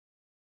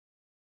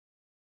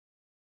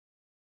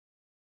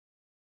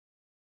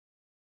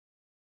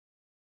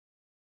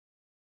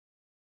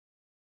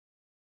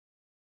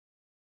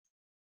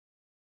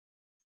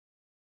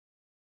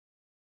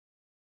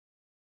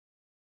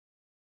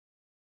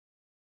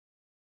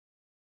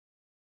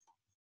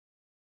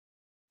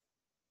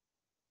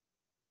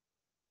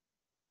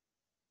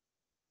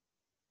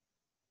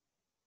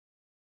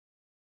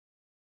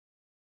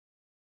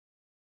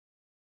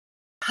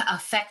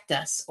affect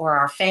us or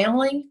our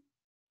family.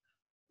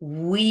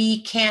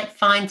 We can't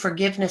find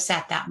forgiveness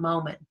at that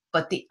moment.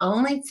 But the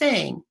only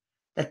thing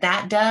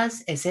that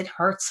does is it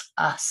hurts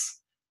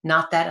us,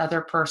 not that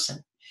other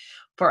person.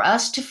 For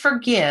us to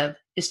forgive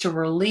is to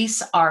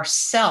release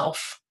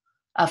ourself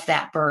of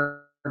that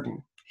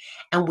burden.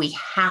 And we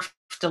have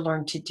to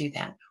learn to do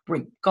that,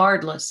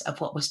 regardless of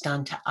what was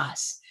done to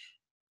us.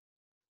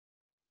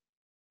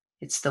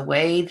 It's the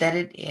way that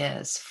it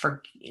is.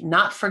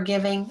 Not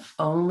forgiving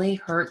only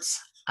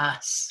hurts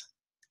us.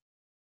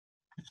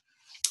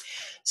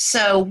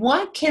 So,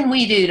 what can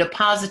we do to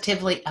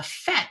positively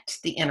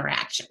affect the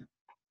interaction?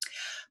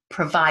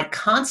 Provide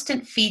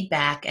constant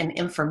feedback and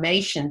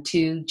information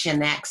to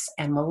Gen X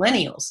and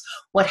Millennials.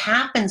 What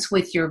happens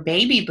with your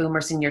baby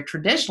boomers and your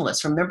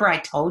traditionalists? Remember, I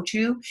told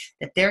you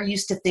that they're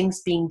used to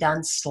things being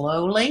done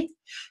slowly.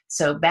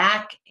 So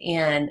back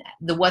in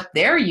what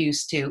they're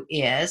used to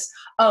is,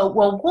 oh,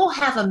 well, we'll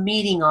have a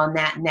meeting on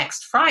that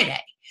next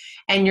Friday.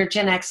 And your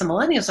Gen X and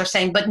Millennials are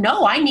saying, but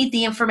no, I need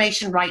the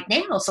information right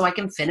now so I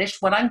can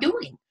finish what I'm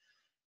doing.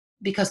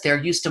 Because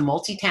they're used to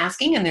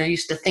multitasking and they're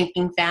used to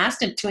thinking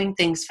fast and doing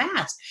things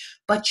fast.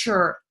 But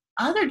your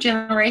other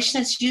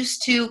generation is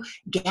used to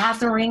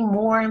gathering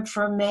more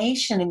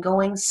information and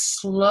going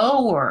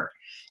slower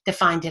to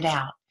find it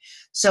out.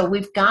 So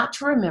we've got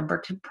to remember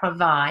to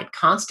provide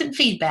constant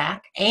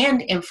feedback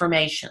and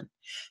information.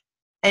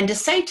 And to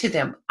say to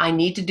them, I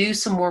need to do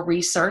some more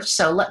research,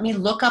 so let me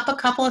look up a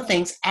couple of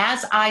things.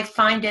 As I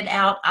find it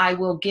out, I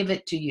will give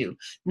it to you,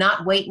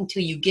 not wait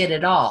until you get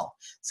it all.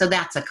 So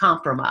that's a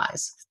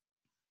compromise.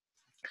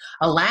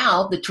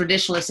 Allow the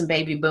traditionalists and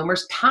baby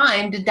boomers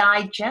time to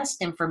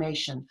digest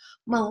information.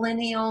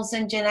 Millennials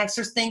and Gen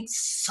Xers think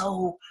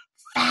so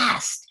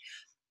fast.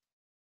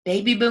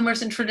 Baby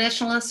boomers and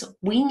traditionalists,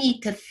 we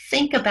need to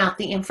think about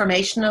the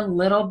information a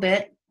little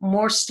bit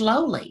more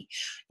slowly.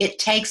 It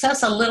takes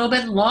us a little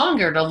bit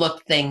longer to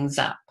look things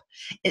up.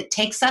 It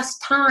takes us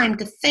time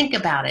to think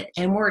about it,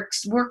 and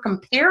we're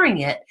comparing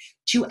it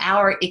to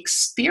our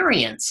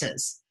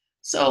experiences.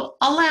 So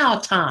allow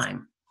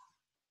time.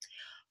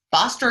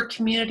 Foster a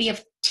community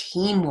of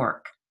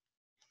teamwork.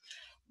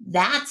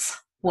 That's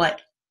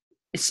what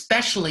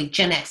especially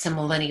Gen X and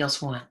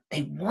Millennials want.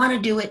 They want to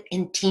do it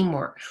in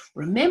teamwork.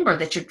 Remember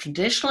that your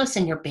traditionalists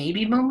and your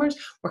baby boomers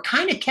were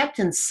kind of kept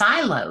in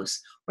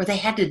silos where they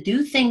had to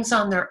do things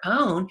on their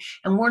own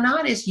and were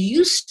not as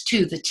used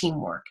to the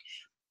teamwork.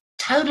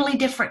 Totally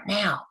different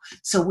now.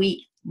 So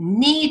we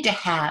need to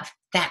have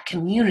that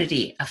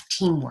community of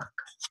teamwork.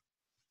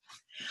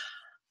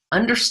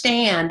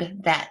 Understand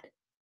that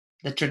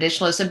the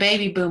traditionalists and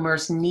baby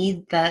boomers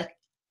need the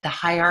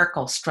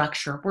hierarchical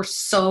structure. We're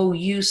so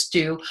used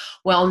to,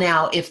 well,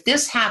 now, if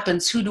this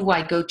happens, who do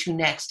I go to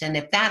next? And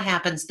if that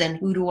happens, then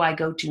who do I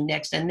go to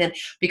next? And then,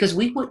 because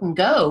we wouldn't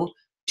go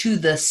to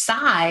the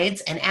sides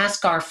and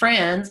ask our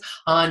friends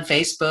on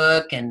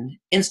Facebook and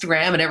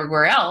Instagram and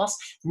everywhere else.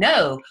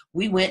 No,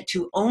 we went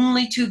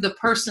only to the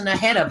person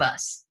ahead of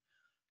us.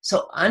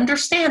 So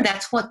understand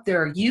that's what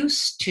they're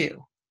used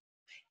to.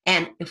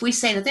 And if we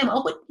say to them,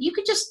 oh, but you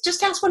could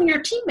just ask one of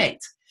your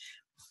teammates,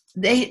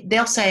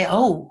 they'll say,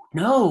 oh,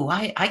 no,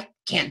 I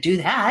can't do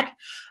that.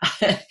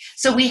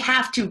 So we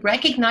have to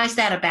recognize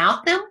that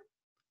about them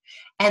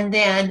and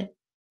then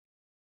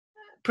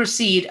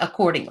proceed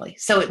accordingly.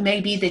 So it may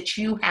be that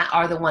you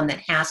are the one that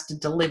has to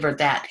deliver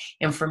that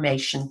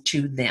information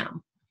to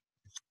them.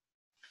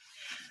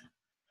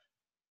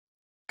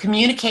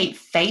 Communicate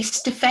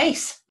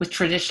face-to-face with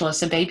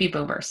traditionalists and baby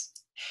boomers.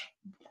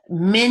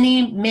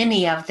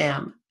 Many of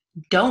them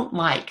don't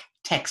like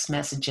text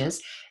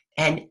messages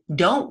and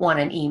don't want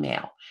an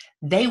email.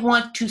 They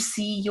want to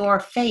see your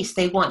face.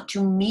 They want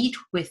to meet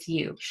with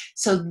you.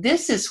 So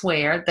this is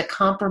where the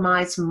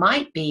compromise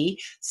might be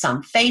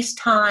some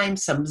FaceTime,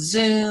 some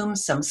Zoom,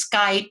 some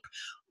Skype,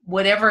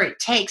 whatever it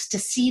takes to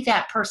see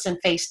that person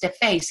face to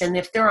face. And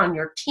if they're on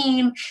your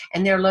team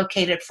and they're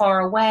located far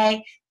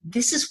away,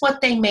 this is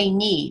what they may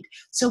need.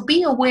 So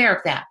be aware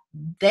of that.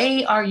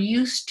 They are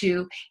used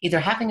to either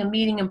having a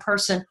meeting in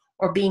person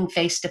or being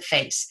face to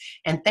face.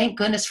 And thank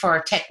goodness for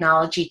our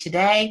technology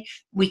today,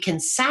 we can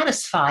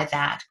satisfy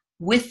that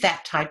with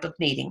that type of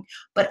meeting.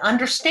 But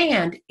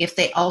understand if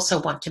they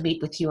also want to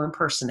meet with you in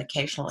person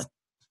occasionally.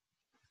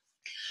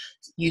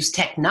 Use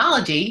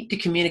technology to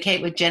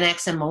communicate with Gen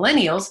X and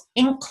Millennials,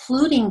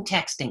 including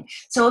texting.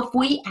 So if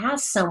we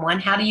ask someone,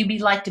 how do you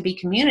like to be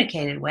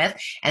communicated with?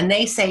 And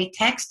they say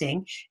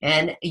texting,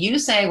 and you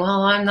say,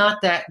 well, I'm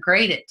not that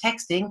great at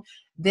texting,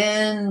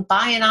 then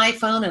buy an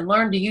iPhone and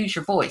learn to use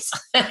your voice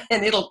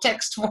and it'll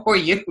text for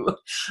you.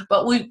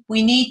 But we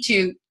need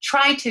to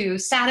try to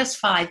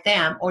satisfy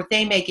them, or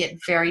they may get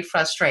very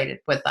frustrated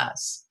with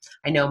us.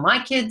 I know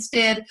my kids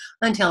did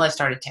until I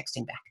started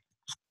texting back.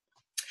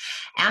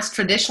 Ask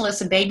traditionalists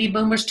and baby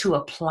boomers to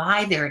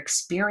apply their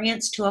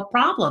experience to a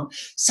problem.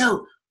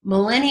 So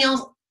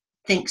millennials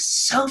think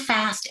so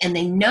fast and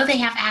they know they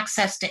have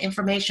access to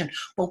information,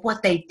 but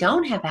what they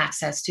don't have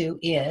access to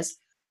is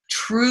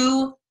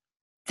true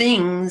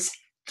things,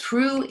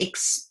 through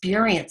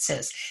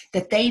experiences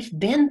that they've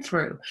been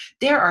through.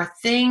 There are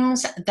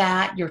things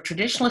that your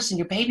traditionalists and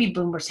your baby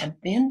boomers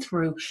have been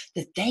through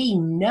that they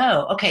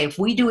know, okay, if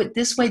we do it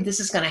this way, this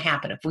is going to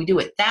happen. If we do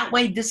it that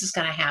way, this is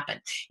going to happen.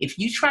 If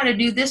you try to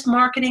do this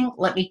marketing,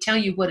 let me tell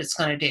you what it's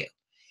going to do.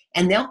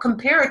 And they'll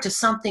compare it to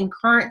something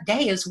current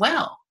day as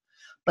well.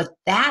 But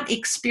that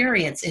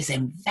experience is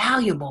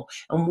invaluable,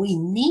 and we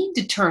need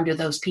to turn to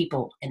those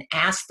people and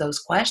ask those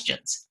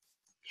questions.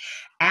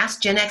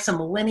 Ask Gen X and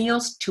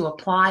Millennials to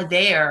apply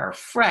their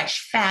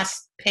fresh,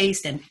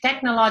 fast-paced, and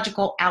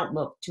technological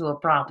outlook to a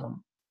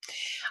problem.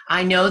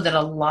 I know that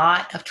a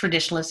lot of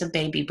traditionalists and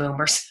baby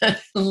boomers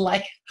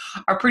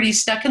are pretty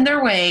stuck in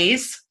their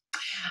ways,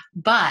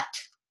 but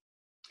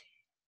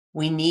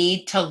we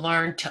need to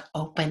learn to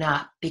open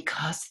up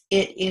because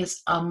it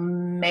is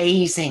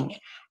amazing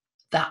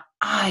the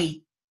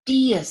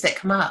ideas that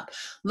come up.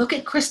 Look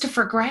at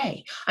Christopher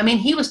Gray. I mean,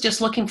 he was just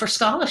looking for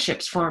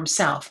scholarships for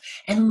himself,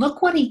 and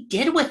look what he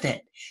did with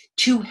it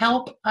to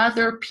help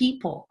other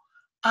people.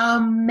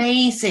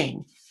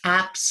 Amazing,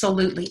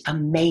 absolutely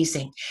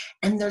amazing.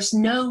 And there's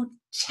no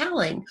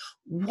telling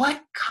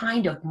what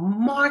kind of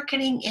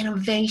marketing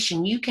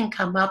innovation you can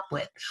come up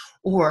with,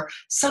 or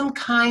some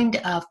kind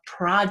of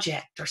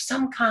project or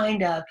some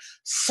kind of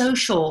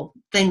social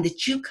thing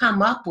that you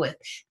come up with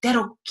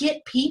that'll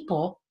get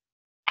people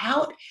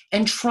out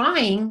and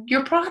trying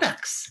your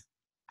products.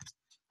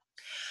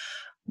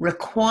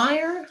 Why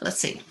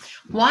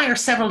are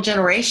several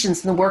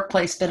generations in the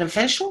workplace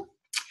beneficial?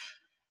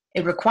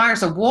 It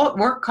requires a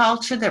work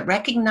culture that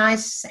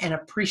recognizes and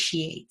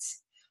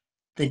appreciates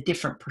the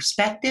different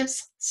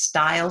perspectives,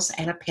 styles,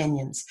 and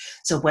opinions.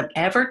 So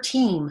whatever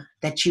team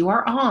that you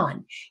are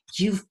on,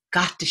 you've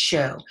got to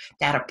show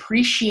that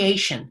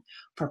appreciation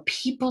for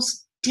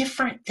people's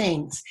different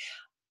things.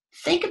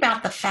 Think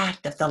about the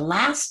fact that the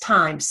last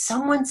time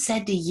someone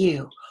said to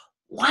you,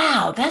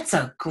 wow, that's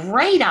a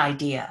great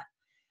idea.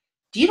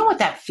 Do you know what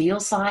that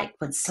feels like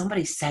when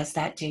somebody says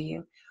that to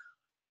you?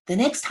 The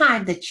next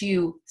time that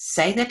you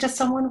say that to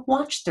someone,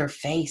 watch their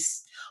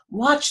face.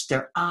 Watch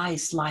their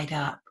eyes light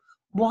up.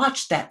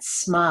 Watch that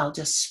smile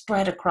just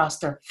spread across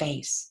their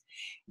face.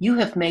 You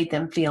have made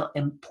them feel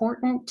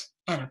important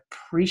and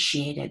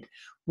appreciated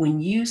when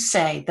you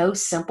say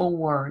those simple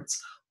words,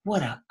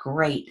 what a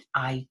great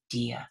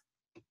idea.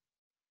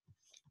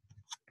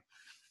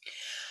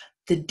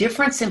 The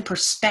difference in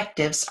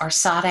perspectives are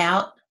sought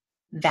out,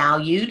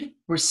 valued,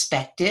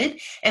 respected,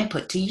 and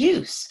put to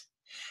use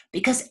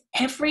because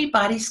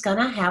everybody's going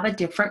to have a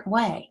different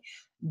way.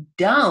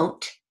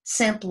 Don't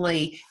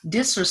simply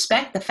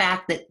disrespect the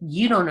fact that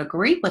you don't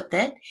agree with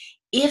it.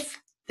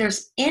 If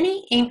there's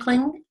any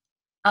inkling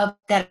of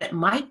that it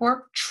might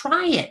work,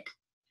 try it.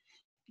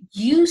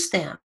 Use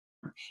them.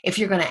 If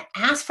you're going to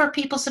ask for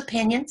people's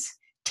opinions,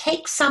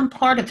 take some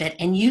part of it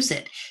and use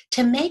it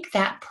to make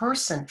that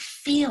person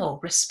feel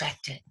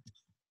respected.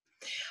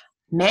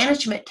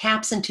 Management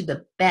taps into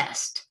the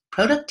best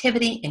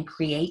productivity and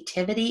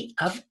creativity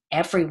of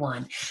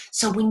everyone.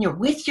 So when you're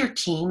with your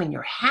team and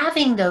you're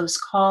having those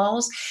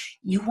calls,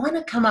 you want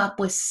to come up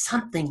with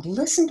something.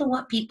 Listen to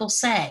what people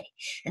say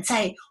and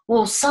say,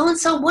 well,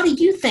 so-and-so, what do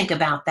you think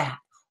about that?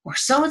 Or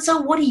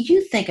so-and-so, what do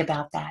you think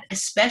about that?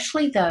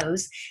 Especially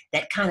those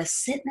that kind of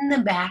sit in the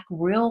back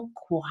real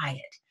quiet,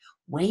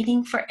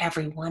 waiting for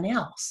everyone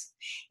else.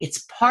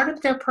 It's part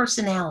of their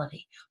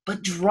personality,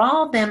 but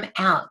draw them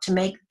out to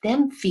make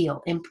them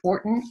feel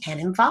important and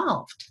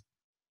involved.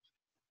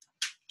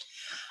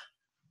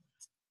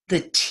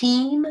 The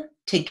team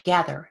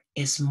together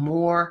is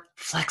more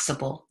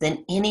flexible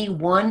than any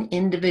one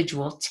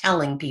individual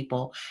telling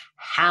people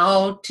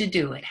how to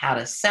do it, how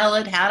to sell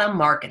it, how to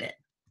market it.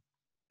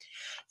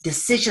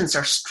 Decisions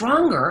are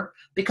stronger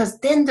because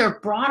then they're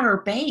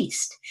broader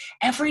based.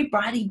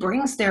 Everybody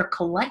brings their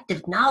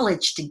collective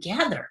knowledge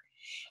together,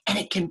 and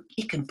it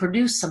can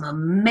produce some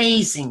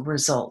amazing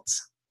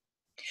results.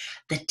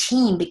 The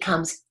team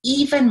becomes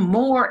even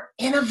more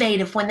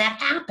innovative when that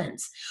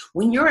happens.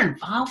 When you're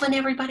involving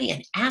everybody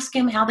and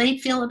asking them how they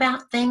feel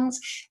about things,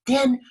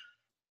 then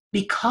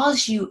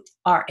because you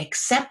are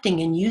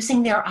accepting and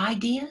using their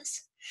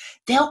ideas,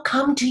 they'll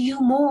come to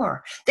you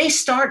more. They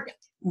start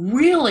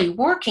really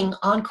working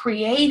on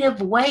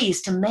creative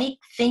ways to make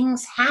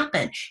things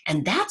happen.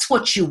 And that's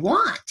what you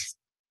want.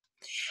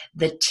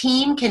 The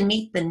team can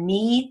meet the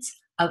needs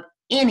of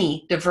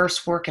any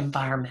diverse work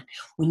environment.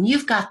 When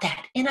you've got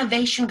that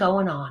innovation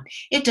going on,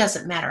 it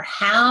doesn't matter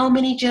how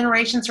many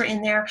generations are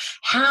in there,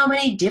 how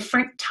many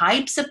different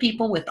types of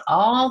people with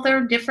all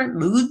their different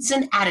moods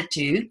and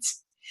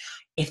attitudes.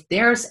 If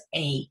there's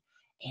an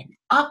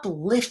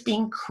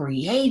uplifting,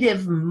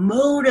 creative,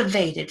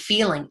 motivated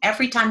feeling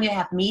every time you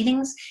have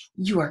meetings,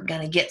 you are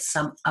going to get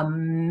some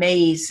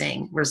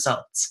amazing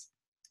results.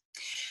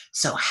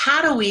 So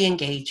how do we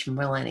engage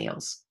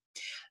millennials?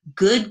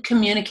 Good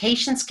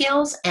communication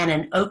skills and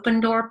an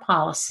open door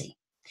policy.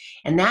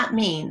 And that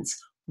means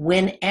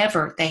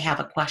whenever they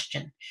have a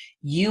question,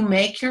 you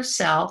make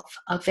yourself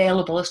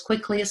available as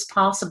quickly as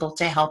possible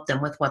to help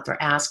them with what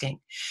they're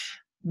asking.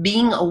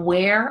 Being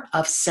aware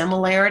of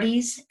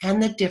similarities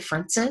and the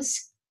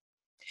differences.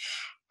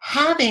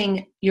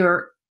 Having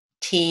your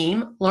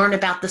team learn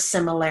about the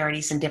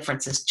similarities and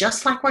differences,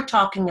 just like we're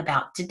talking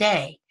about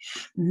today.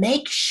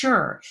 Make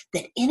sure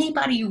that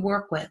anybody you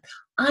work with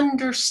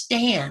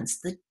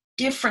understands the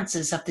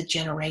differences of the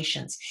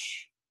generations.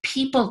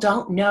 People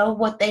don't know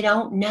what they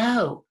don't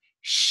know.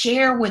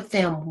 Share with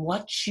them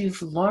what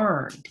you've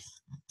learned.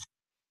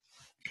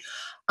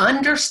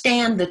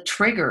 Understand the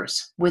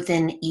triggers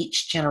within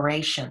each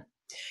generation.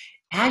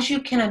 As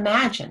you can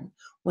imagine,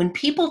 when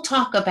people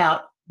talk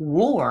about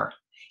war,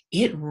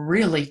 it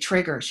really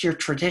triggers your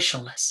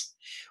traditionalists.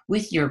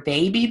 With your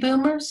baby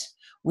boomers,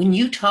 when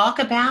you talk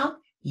about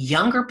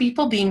younger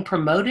people being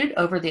promoted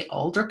over the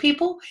older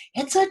people,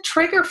 it's a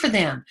trigger for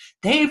them.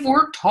 They've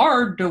worked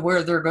hard to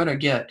where they're going to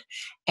get.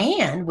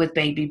 And with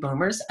baby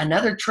boomers,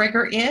 another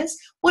trigger is,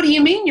 what do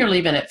you mean you're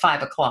leaving at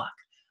 5 o'clock?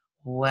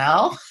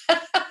 Well,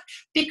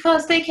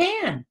 because they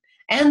can,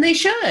 and they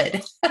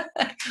should.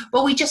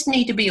 But we just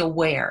need to be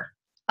aware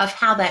of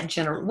how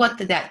what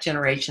that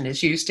generation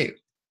is used to.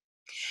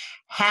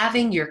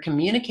 Having your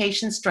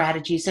communication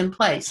strategies in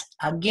place.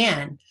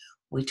 Again,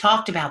 we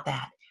talked about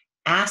that.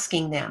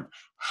 Asking them,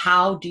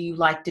 how do you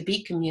like to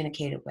be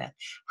communicated with?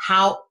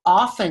 How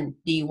often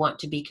do you want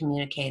to be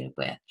communicated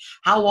with?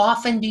 How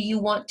often do you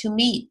want to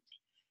meet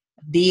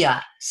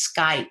via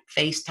Skype,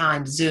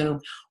 FaceTime, Zoom,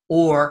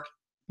 or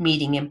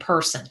meeting in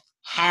person?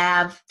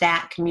 Have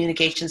that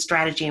communication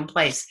strategy in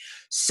place.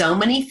 So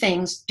many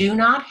things do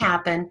not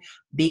happen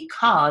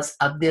because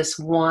of this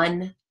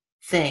one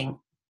thing.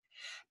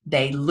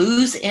 They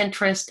lose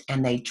interest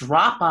and they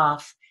drop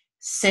off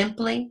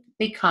simply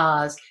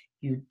because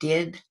you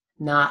did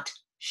not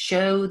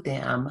show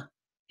them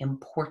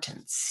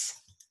importance.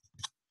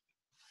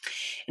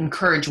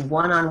 Encourage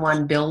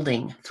one-on-one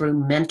building through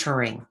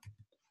mentoring.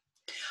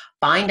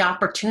 Find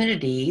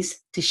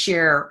opportunities to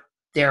share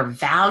their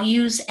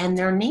values and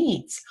their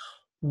needs.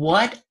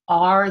 What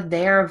are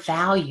their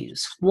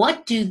values?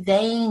 What do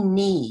they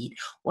need?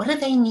 What do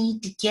they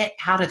need to get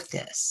out of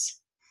this?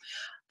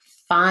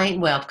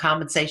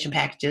 Compensation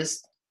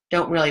packages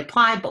don't really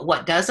apply, but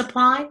what does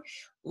apply?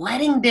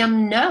 Letting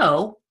them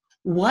know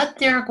what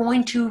they're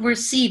going to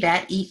receive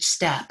at each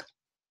step.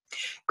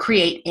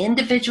 Create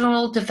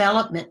individual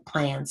development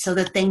plans so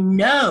that they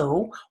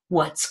know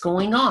what's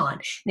going on.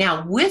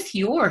 Now, with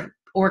your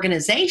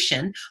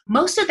organization,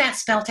 most of that's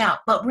spelled out,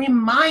 but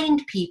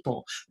remind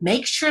people,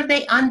 make sure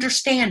they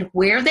understand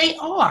where they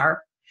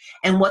are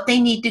and what they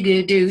need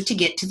to do to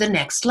get to the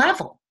next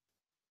level.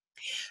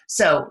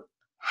 So,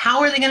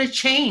 how are they going to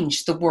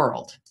change the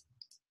world?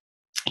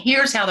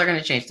 Here's how they're going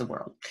to change the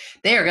world.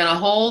 They are going to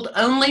hold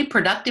only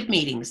productive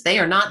meetings. They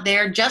are not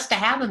there just to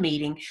have a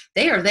meeting.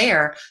 They are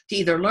there to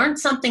either learn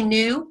something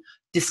new,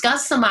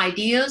 discuss some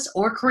ideas,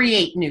 or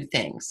create new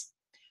things.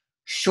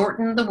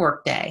 Shorten the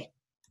workday.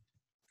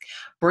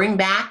 Bring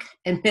back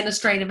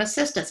administrative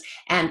assistants.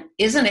 And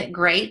isn't it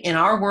great in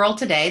our world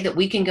today that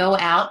we can go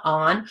out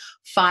on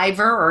Fiverr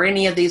or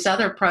any of these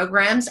other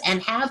programs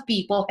and have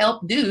people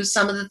help do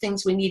some of the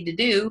things we need to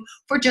do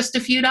for just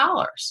a few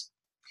dollars?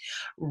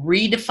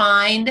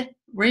 Redefined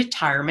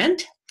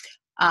retirement.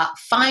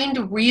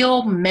 Find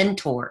real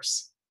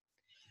mentors.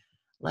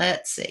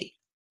 Let's see.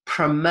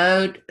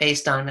 Promote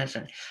based on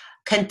mission.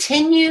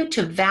 Continue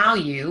to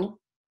value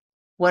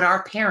what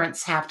our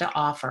parents have to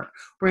offer.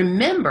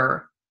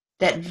 Remember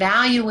that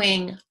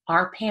valuing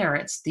our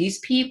parents, these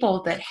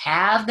people that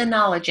have the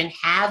knowledge and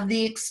have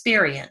the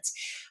experience,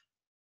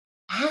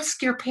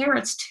 ask your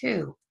parents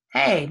too.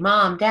 Hey,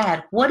 mom,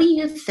 dad, what do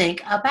you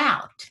think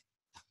about?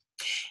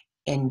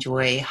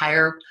 Enjoy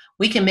higher.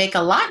 We can make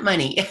a lot of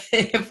money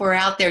if we're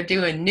out there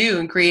doing new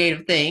and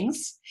creative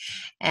things.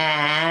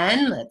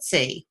 And let's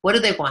see, what do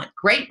they want?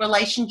 Great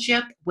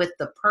relationship with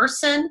the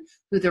person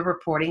who they're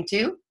reporting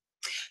to.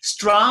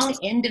 Strong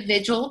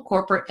individual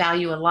corporate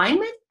value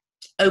alignment.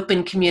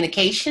 Open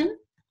communication.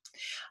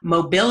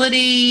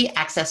 Mobility,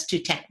 access to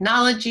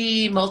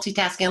technology,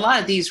 multitasking. A lot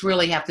of these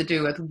really have to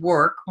do with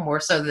work more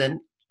so than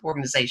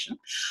organization.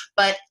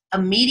 But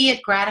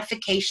immediate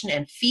gratification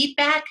and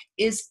feedback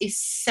is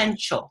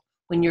essential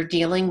when you're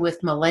dealing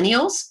with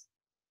millennials.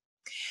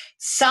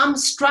 Some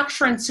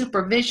structure and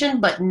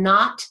supervision, but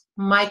not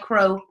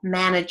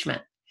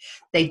micromanagement.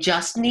 They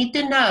just need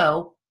to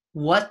know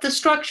what the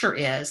structure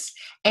is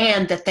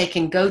and that they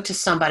can go to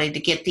somebody to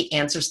get the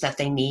answers that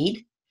they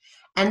need.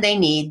 And they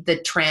need the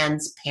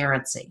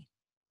transparency.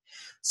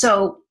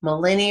 So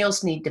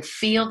millennials need to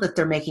feel that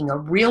they're making a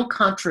real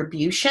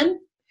contribution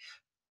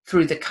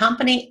through the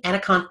company and a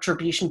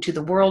contribution to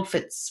the world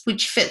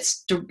which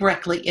fits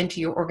directly into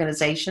your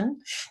organization.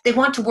 They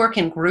want to work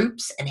in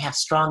groups and have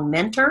strong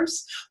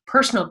mentors.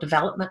 Personal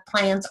development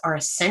plans are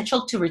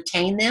essential to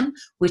retain them,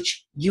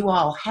 which you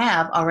all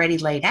have already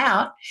laid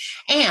out.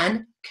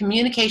 And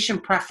communication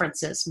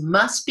preferences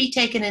must be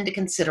taken into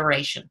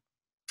consideration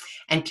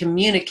and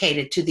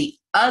communicated to the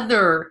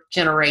other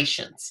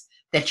generations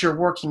that you're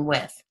working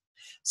with.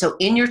 So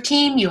in your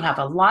team, you have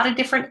a lot of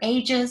different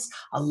ages,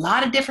 a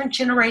lot of different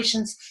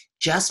generations.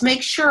 Just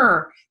make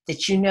sure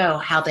that you know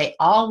how they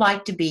all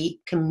like to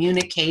be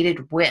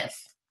communicated with.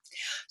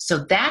 So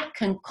that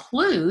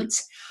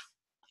concludes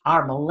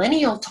our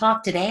millennial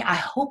talk today. I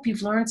hope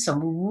you've learned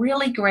some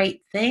really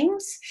great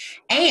things,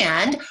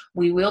 and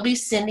we will be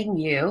sending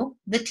you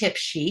the tip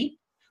sheet.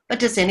 But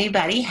does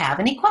anybody have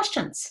any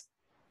questions?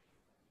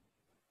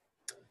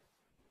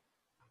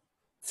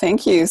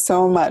 Thank you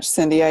so much,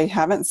 Sindy. I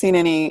haven't seen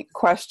any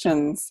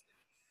questions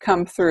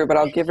come through, but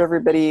I'll give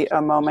everybody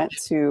a moment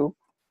to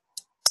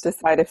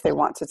decide if they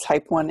want to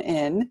type one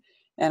in.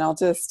 And I'll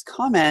just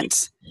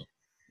comment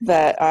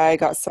that I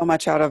got so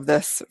much out of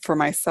this for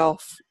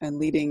myself and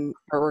leading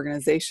our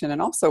organization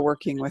and also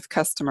working with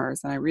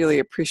customers. And I really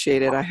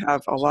appreciate it. I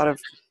have a lot of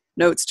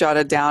notes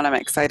jotted down. I'm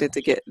excited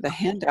to get the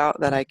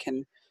handout that I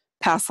can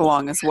pass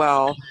along as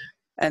well.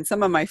 And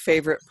some of my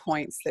favorite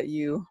points that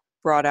you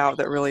brought out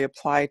that really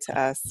apply to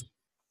us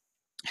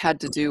had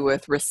to do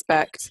with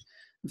respect,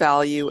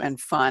 value, and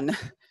fun.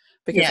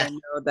 Because I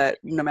know that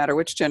no matter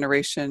which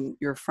generation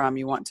you're from,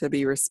 you want to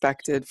be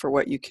respected for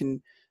what you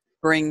can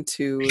bring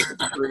to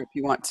the group.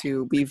 You want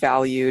to be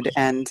valued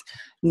and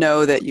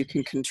know that you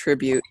can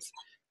contribute.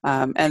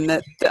 And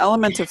that the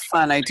element of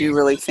fun, I do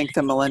really think the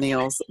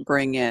millennials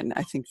bring in.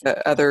 I think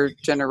the other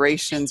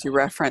generations you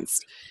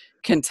referenced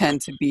can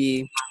tend to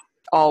be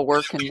all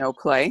work and no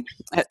play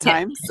at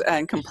times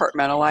and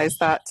compartmentalize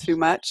that too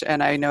much.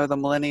 And I know the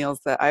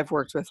millennials that I've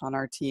worked with on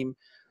our team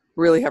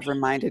really have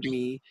reminded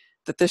me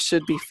that this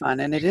should be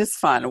fun. And it is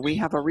fun. We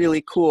have a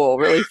really cool,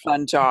 really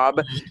fun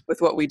job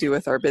with what we do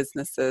with our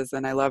businesses.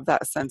 And I love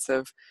that sense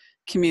of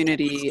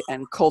community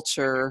and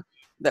culture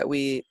that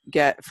we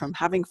get from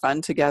having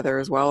fun together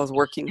as well as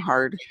working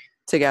hard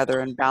together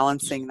and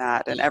balancing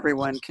that and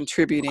everyone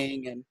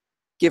contributing and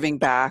giving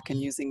back and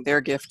using their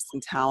gifts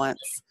and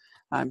talents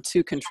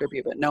to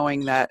contribute, but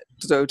knowing that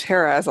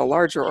doTERRA as a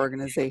larger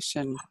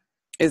organization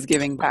is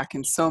giving back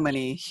in so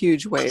many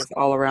huge ways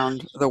all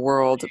around the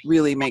world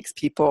really makes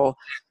people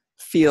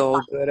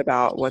feel good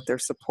about what they're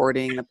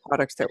supporting, the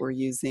products that we're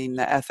using,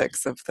 the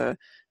ethics of the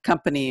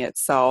company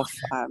itself.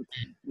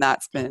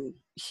 That's been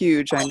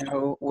huge, I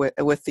know,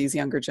 with these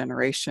younger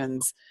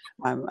generations,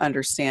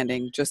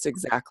 understanding just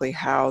exactly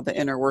how the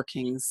inner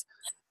workings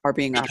are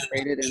being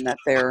operated and that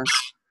they're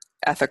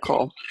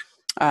ethical.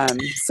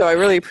 So I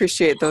really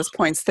appreciate those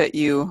points that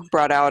you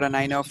brought out. And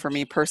I know for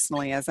me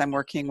personally, as I'm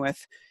working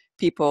with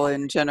people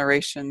in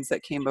generations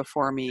that came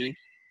before me,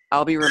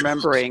 I'll be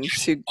remembering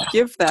to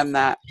give them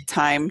that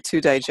time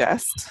to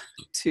digest,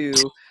 to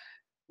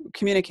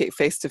communicate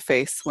face to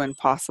face when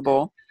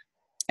possible.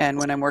 And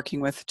when I'm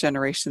working with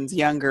generations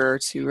younger,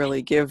 to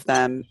really give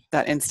them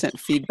that instant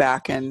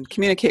feedback and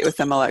communicate with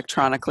them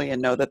electronically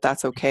and know that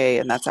that's okay.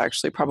 And that's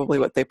actually probably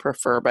what they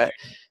prefer. But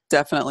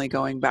definitely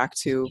going back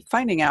to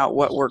finding out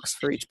what works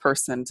for each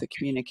person to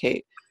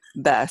communicate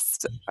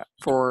best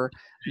for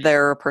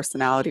their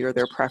personality or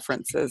their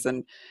preferences.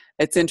 And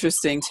it's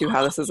interesting too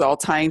how this is all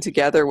tying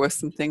together with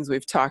some things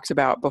we've talked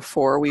about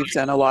before. We've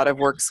done a lot of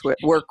work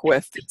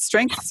with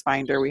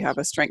StrengthsFinder. We have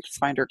a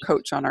StrengthsFinder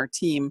coach on our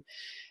team.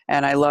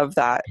 And I love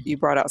that you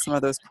brought out some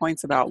of those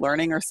points about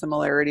learning our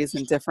similarities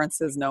and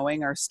differences,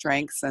 knowing our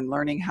strengths and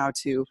learning how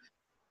to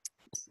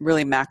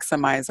really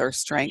maximize our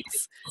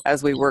strengths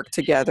as we work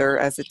together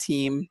as a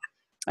team.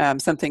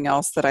 Something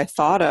else that I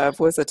thought of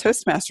was a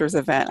Toastmasters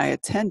event I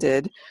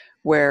attended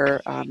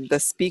where the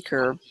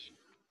speaker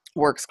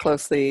works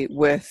closely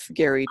with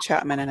Gary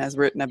Chapman and has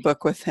written a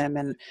book with him.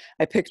 And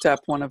I picked up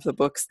one of the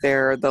books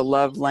there, the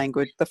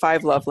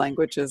 5 love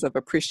languages of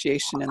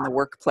appreciation in the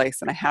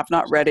workplace. And I have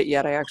not read it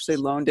yet. I actually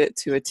loaned it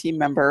to a team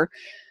member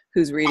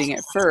who's reading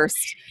it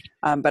first.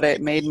 But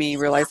it made me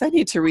realize I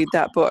need to read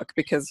that book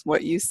because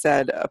what you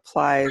said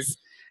applies.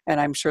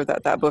 And I'm sure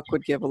that that book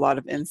would give a lot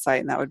of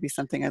insight. And that would be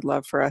something I'd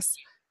love for us,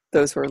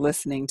 those who are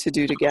listening, to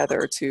do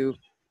together, to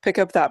pick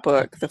up that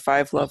book, The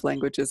 5 Love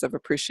Languages of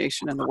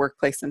Appreciation in the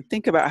Workplace, and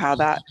think about how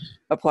that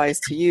applies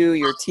to you,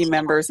 your team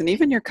members, and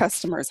even your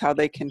customers, how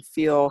they can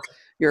feel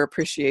your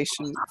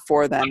appreciation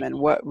for them and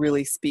what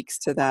really speaks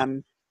to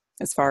them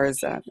as far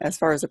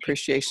as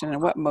appreciation,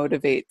 and what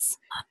motivates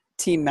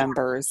team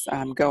members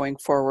going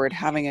forward,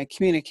 having a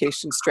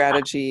communication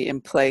strategy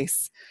in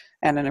place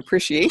and an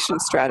appreciation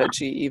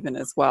strategy even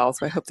as well.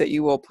 So I hope that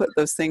you will put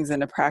those things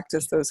into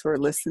practice, those who are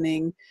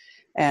listening.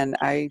 And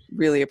I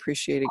really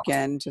appreciate,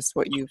 again, just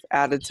what you've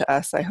added to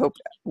us. I hope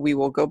we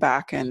will go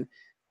back and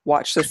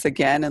watch this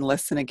again and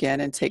listen again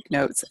and take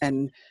notes,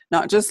 and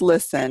not just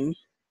listen,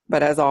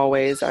 but as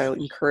always, I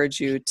encourage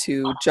you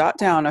to jot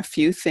down a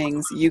few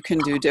things you can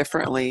do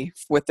differently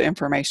with the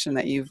information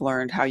that you've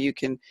learned, how you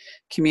can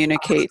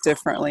communicate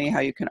differently,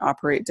 how you can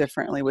operate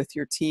differently with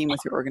your team,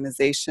 with your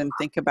organization.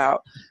 Think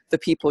about the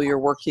people you're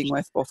working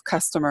with, both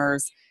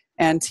customers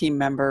and team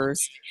members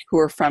who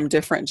are from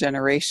different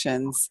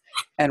generations,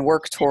 and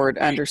work toward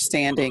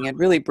understanding and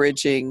really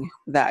bridging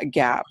that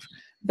gap,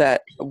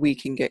 that we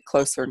can get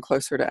closer and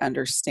closer to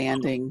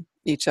understanding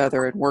each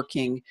other and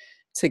working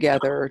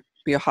together.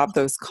 We have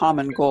those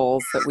common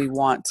goals that we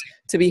want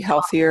to be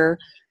healthier,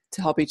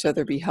 to help each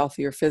other be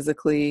healthier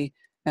physically,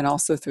 and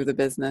also through the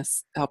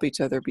business, help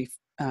each other be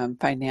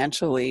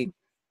financially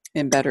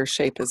in better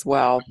shape as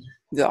well.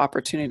 The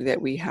opportunity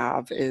that we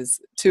have is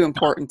too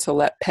important to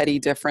let petty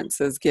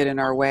differences get in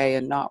our way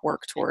and not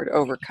work toward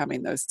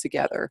overcoming those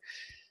together.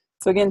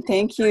 So again,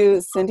 thank you,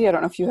 Sindy. I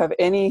don't know if you have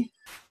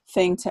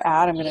anything to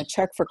add. I'm going to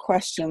check for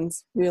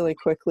questions really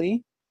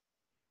quickly.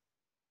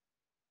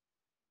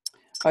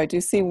 I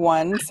do see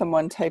one,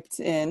 someone typed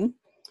in.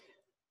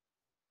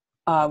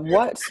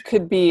 What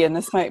could be, and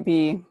this might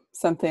be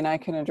something I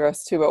can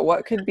address too, but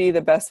what could be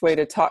the best way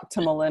to talk to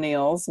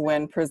millennials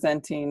when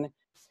presenting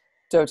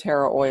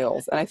doTERRA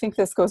oils? And I think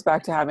this goes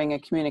back to having a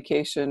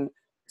communication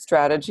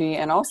strategy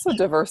and also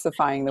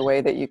diversifying the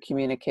way that you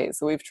communicate.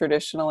 So we've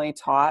traditionally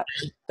taught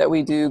that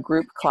we do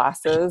group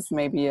classes,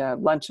 maybe a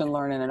lunch and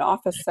learn in an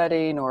office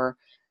setting, or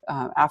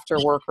after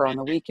work or on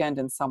the weekend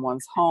in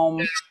someone's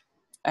home.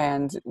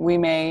 And we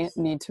may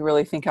need to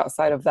really think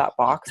outside of that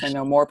box. I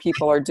know more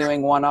people are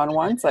doing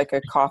one-on-ones, like a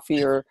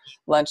coffee or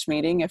lunch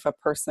meeting, if a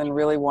person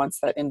really wants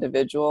that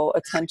individual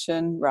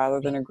attention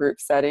rather than a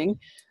group setting.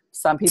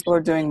 Some people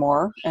are doing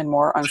more and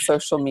more on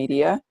social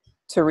media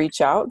to reach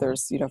out.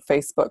 There's,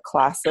 Facebook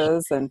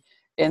classes and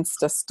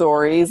Insta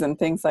stories and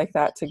things like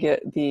that to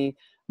get the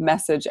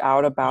message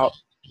out about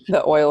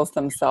the oils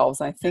themselves.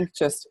 And I think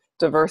just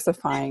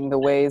diversifying the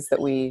ways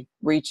that we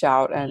reach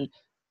out and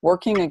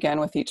working again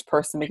with each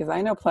person, because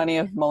I know plenty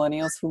of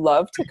millennials who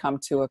love to come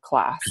to a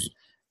class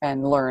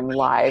and learn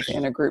live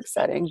in a group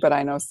setting, but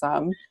I know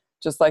some,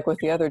 just like with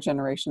the other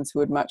generations, who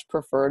would much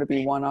prefer to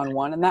be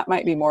one-on-one, and that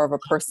might be more of a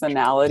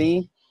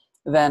personality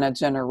than a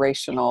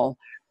generational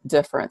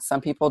difference. Some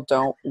people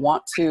don't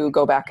want to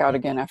go back out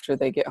again after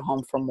they get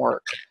home from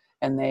work,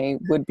 and they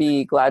would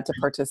be glad to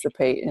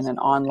participate in an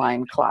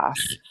online class.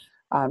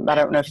 I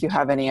don't know if you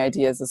have any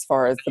ideas as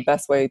far as the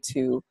best way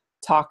to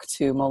talk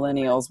to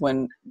millennials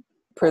when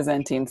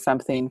presenting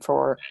something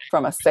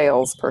from a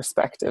sales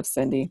perspective,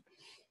 Sindy.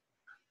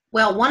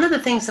 Well, one of the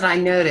things that I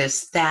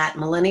noticed that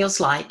millennials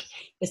like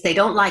is they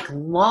don't like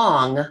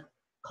long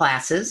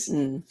classes.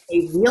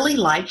 They really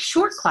like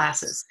short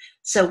classes.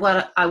 So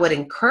what I would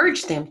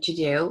encourage them to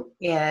do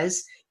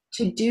is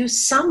to do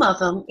some of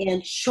them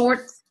in short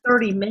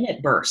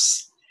 30-minute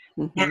bursts.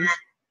 And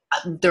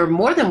they're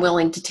more than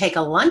willing to take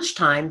a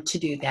lunchtime to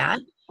do that,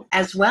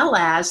 as well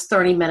as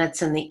 30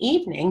 minutes in the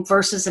evening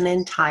versus an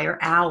entire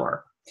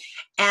hour.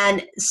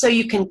 And so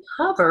you can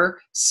cover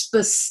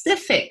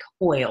specific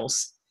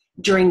oils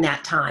during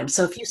that time.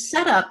 So if you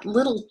set up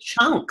little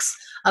chunks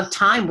of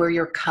time where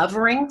you're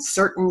covering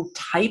certain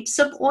types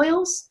of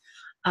oils,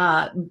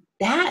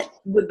 that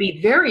would be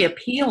very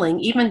appealing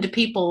even to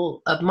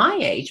people of my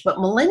age, but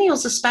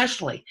millennials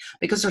especially,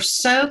 because they're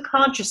so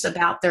conscious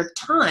about their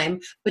time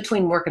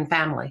between work and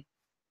family.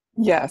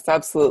 Yes,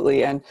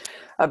 absolutely. And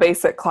a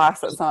basic class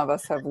that some of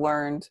us have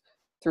learned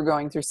through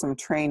going through some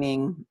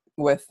training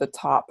with the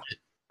top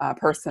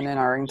person in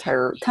our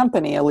entire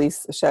company,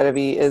 Elise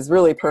Chedevy, is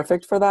really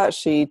perfect for that.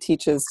 She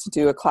teaches to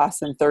do a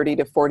class in 30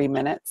 to 40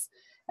 minutes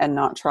and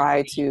not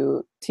try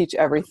to teach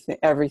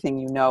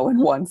everything in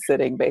one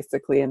sitting,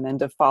 basically, and then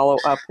to follow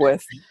up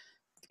with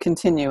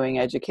continuing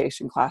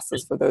education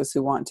classes for those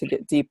who want to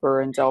get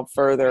deeper and delve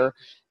further.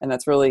 And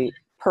that's really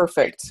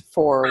perfect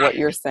for what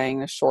you're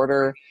saying, a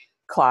shorter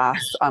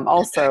class.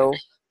 Also,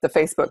 the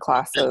Facebook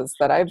classes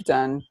that I've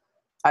done,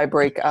 I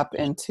break up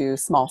into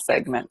small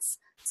segments.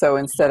 So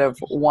instead of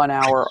 1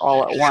 hour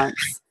all at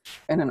once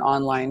in an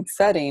online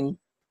setting,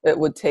 it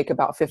would take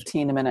about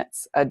 15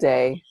 minutes a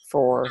day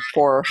for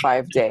 4 or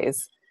 5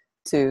 days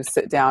to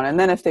sit down. And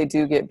then if they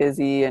do get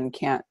busy and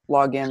can't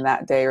log in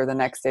that day or the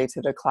next day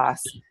to the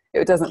class,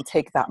 it doesn't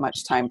take that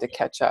much time to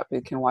catch up.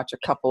 You can watch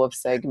a couple of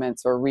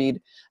segments or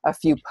read a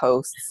few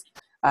posts.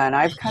 And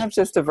I've kind of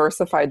just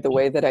diversified the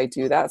way that I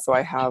do that. So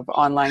I have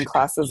online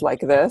classes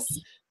like this,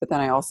 but then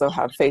I also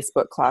have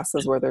Facebook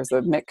classes where there's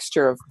a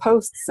mixture of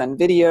posts and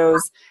videos,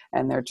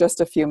 and they're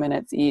just a few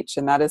minutes each.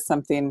 And that is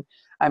something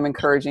I'm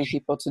encouraging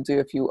people to do.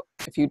 If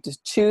you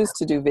choose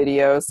to do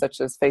videos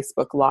such as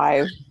Facebook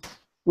Live,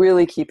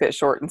 really keep it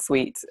short and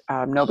sweet.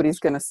 Nobody's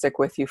going to stick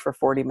with you for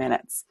 40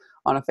 minutes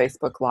on a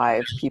Facebook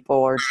Live.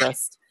 People are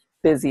just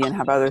busy and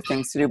have other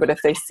things to do. But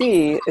if they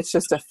see it's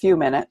just a few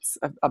minutes,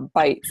 a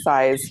bite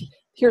size,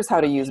 here's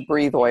how to use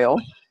breathe oil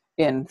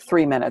in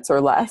 3 minutes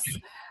or less,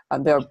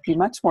 they'll be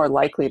much more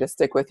likely to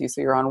stick with you.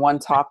 So you're on one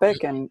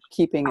topic, and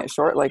keeping it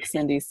short, like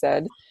Sindy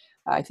said,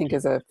 I think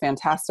is a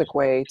fantastic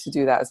way to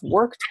do that, is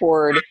work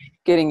toward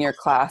getting your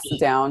class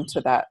down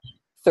to that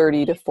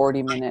 30 to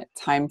 40 minute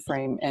time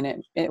frame.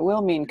 And it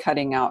will mean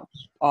cutting out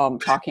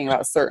talking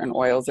about certain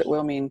oils. It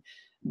will mean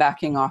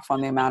backing off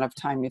on the amount of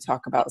time you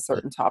talk about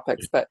certain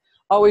topics. But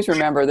always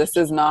remember, this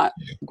is not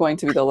going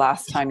to be the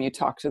last time you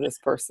talk to this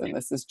person.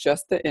 This is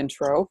just the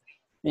intro.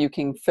 You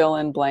can fill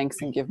in blanks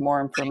and give more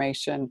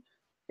information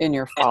in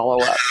your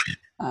follow-up.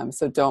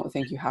 So don't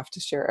think you have to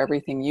share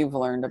everything you've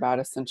learned about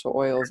essential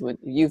oils when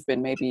you've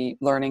been maybe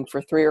learning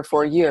for 3 or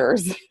 4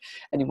 years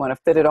and you want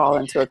to fit it all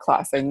into a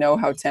class. I know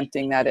how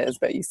tempting that is,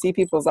 but you see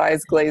people's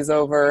eyes glaze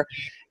over,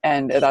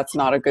 and that's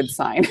not a good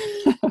sign.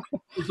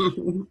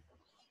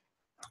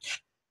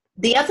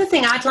 The other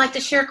thing I'd like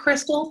to share,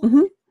 Crystal,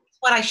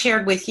 what I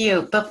shared with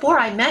you. Before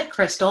I met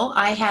Crystal,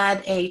 I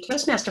had a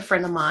Toastmaster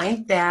friend of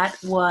mine that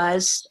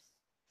was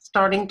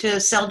starting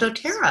to sell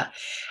doTERRA.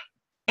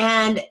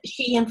 And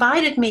she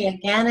invited me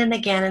again and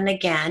again and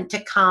again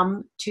to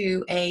come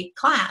to a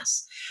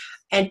class.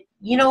 And,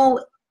 you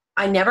know,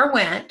 I never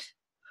went,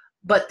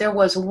 but there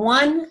was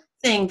one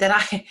thing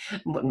that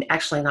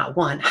actually not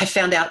one, I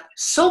found out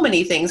so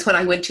many things when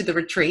I went to the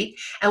retreat.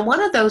 And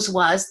one of those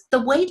was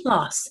the weight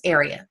loss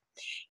area.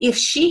 If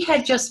she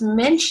had just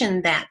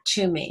mentioned that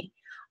to me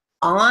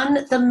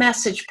on the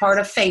message part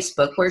of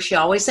Facebook, where she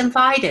always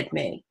invited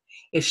me,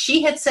 if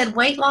she had said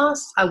weight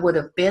loss, I would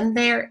have been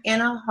there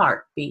in a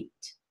heartbeat.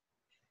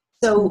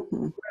 So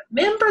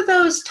remember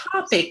those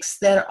topics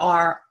that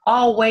are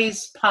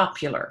always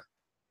popular.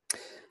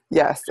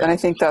 Yes, and I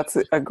think that's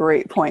a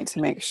great point,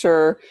 to make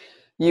sure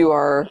you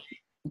are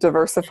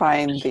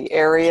diversifying the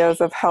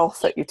areas of health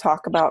that you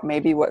talk about.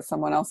 Maybe what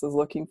someone else is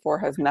looking for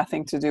has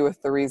nothing to do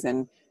with the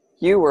reason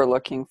you were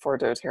looking for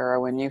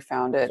doTERRA when you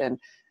found it. And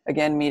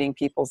again, meeting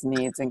people's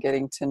needs and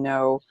getting to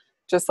know,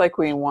 just like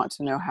we want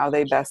to know how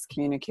they best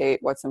communicate,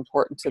 what's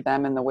important to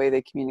them, and the way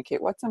they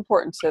communicate what's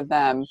important to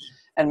them,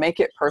 and make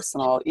it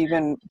personal.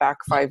 Even back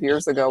 5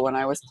 years ago when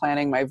I was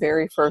planning my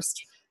very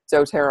first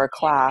doTERRA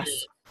class,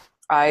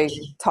 I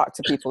talked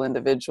to people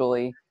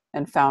individually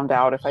and found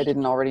out, if I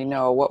didn't already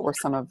know, what were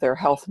some of their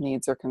health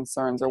needs or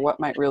concerns, or what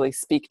might really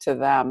speak to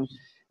them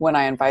when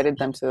I invited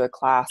them to the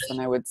class.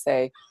 And I would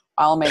say,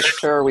 I'll make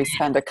sure we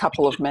spend a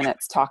couple of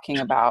minutes talking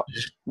about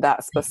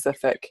that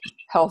specific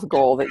health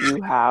goal that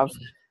you have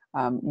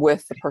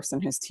with the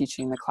person who's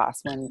teaching the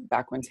class.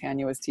 Back when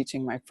Tanya was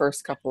teaching my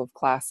first couple of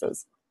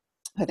classes,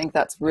 I think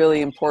that's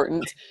really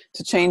important,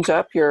 to change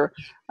up your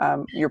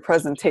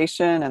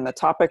presentation and the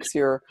topics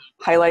you're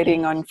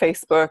highlighting on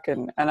Facebook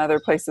and other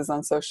places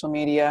on social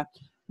media,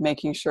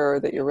 making sure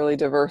that you're really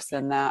diverse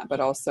in that, but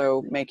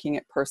also making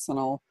it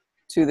personal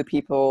to the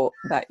people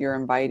that you're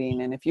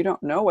inviting. And if you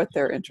don't know what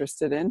they're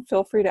interested in,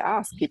 feel free to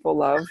ask. People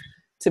love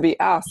to be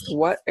asked,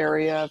 what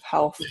area of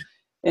health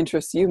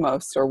interests you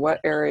most, or what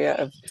area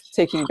of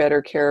taking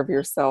better care of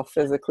yourself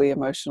physically,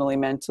 emotionally,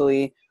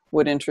 mentally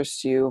would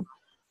interest you,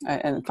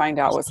 and find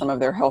out what some of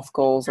their health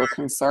goals or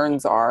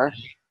concerns are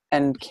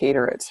and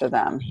cater it to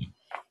them.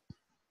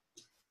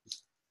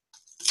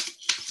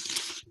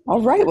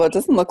 All right, well, it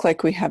doesn't look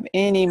like we have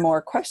any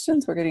more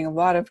questions. We're getting a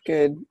lot of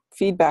good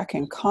feedback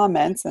and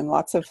comments, and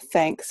lots of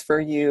thanks for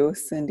you,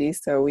 Sindy.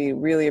 So we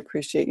really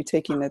appreciate you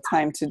taking the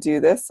time to do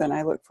this, and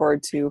I look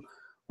forward to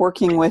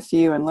working with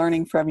you and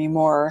learning from you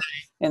more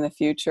in the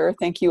future.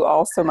 Thank you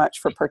all so much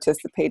for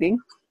participating.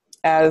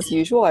 As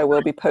usual, I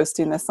will be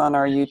posting this on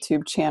our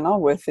YouTube channel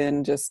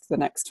within just the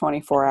next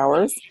 24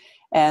 hours,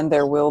 and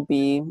there will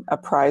be a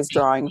prize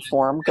drawing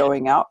form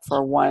going out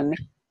for one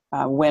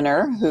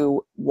winner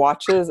who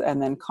watches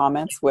and then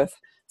comments with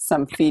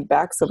some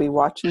feedback. So be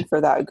watching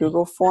for that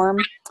Google form.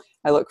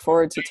 I look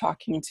forward to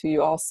talking to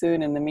you all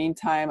soon. In the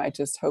meantime, I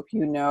just hope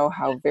you know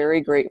how very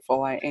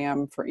grateful I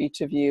am for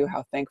each of you,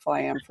 how thankful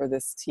I am for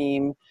this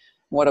team,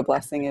 what a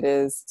blessing it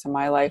is to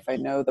my life. I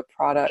know the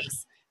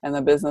products and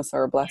the business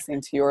are a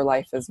blessing to your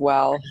life as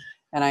well.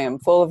 And I am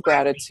full of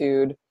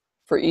gratitude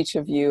for each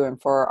of you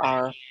and for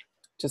our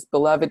just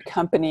beloved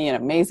company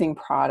and amazing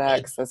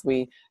products. As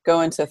we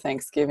go into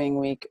Thanksgiving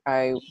week,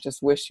 I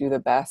just wish you the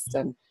best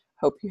and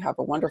hope you have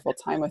a wonderful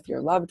time with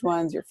your loved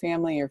ones, your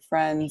family, your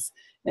friends,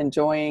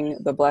 enjoying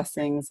the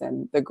blessings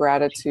and the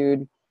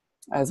gratitude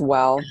as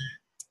well.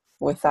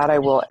 With that, I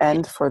will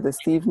end for this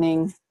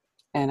evening,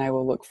 and I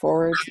will look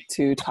forward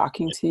to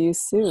talking to you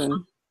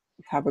soon.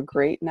 Have a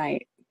great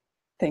night.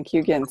 Thank you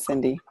again,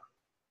 Sindy.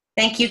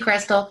 Thank you,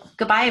 Crystal.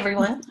 Goodbye,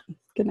 everyone.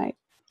 Good night.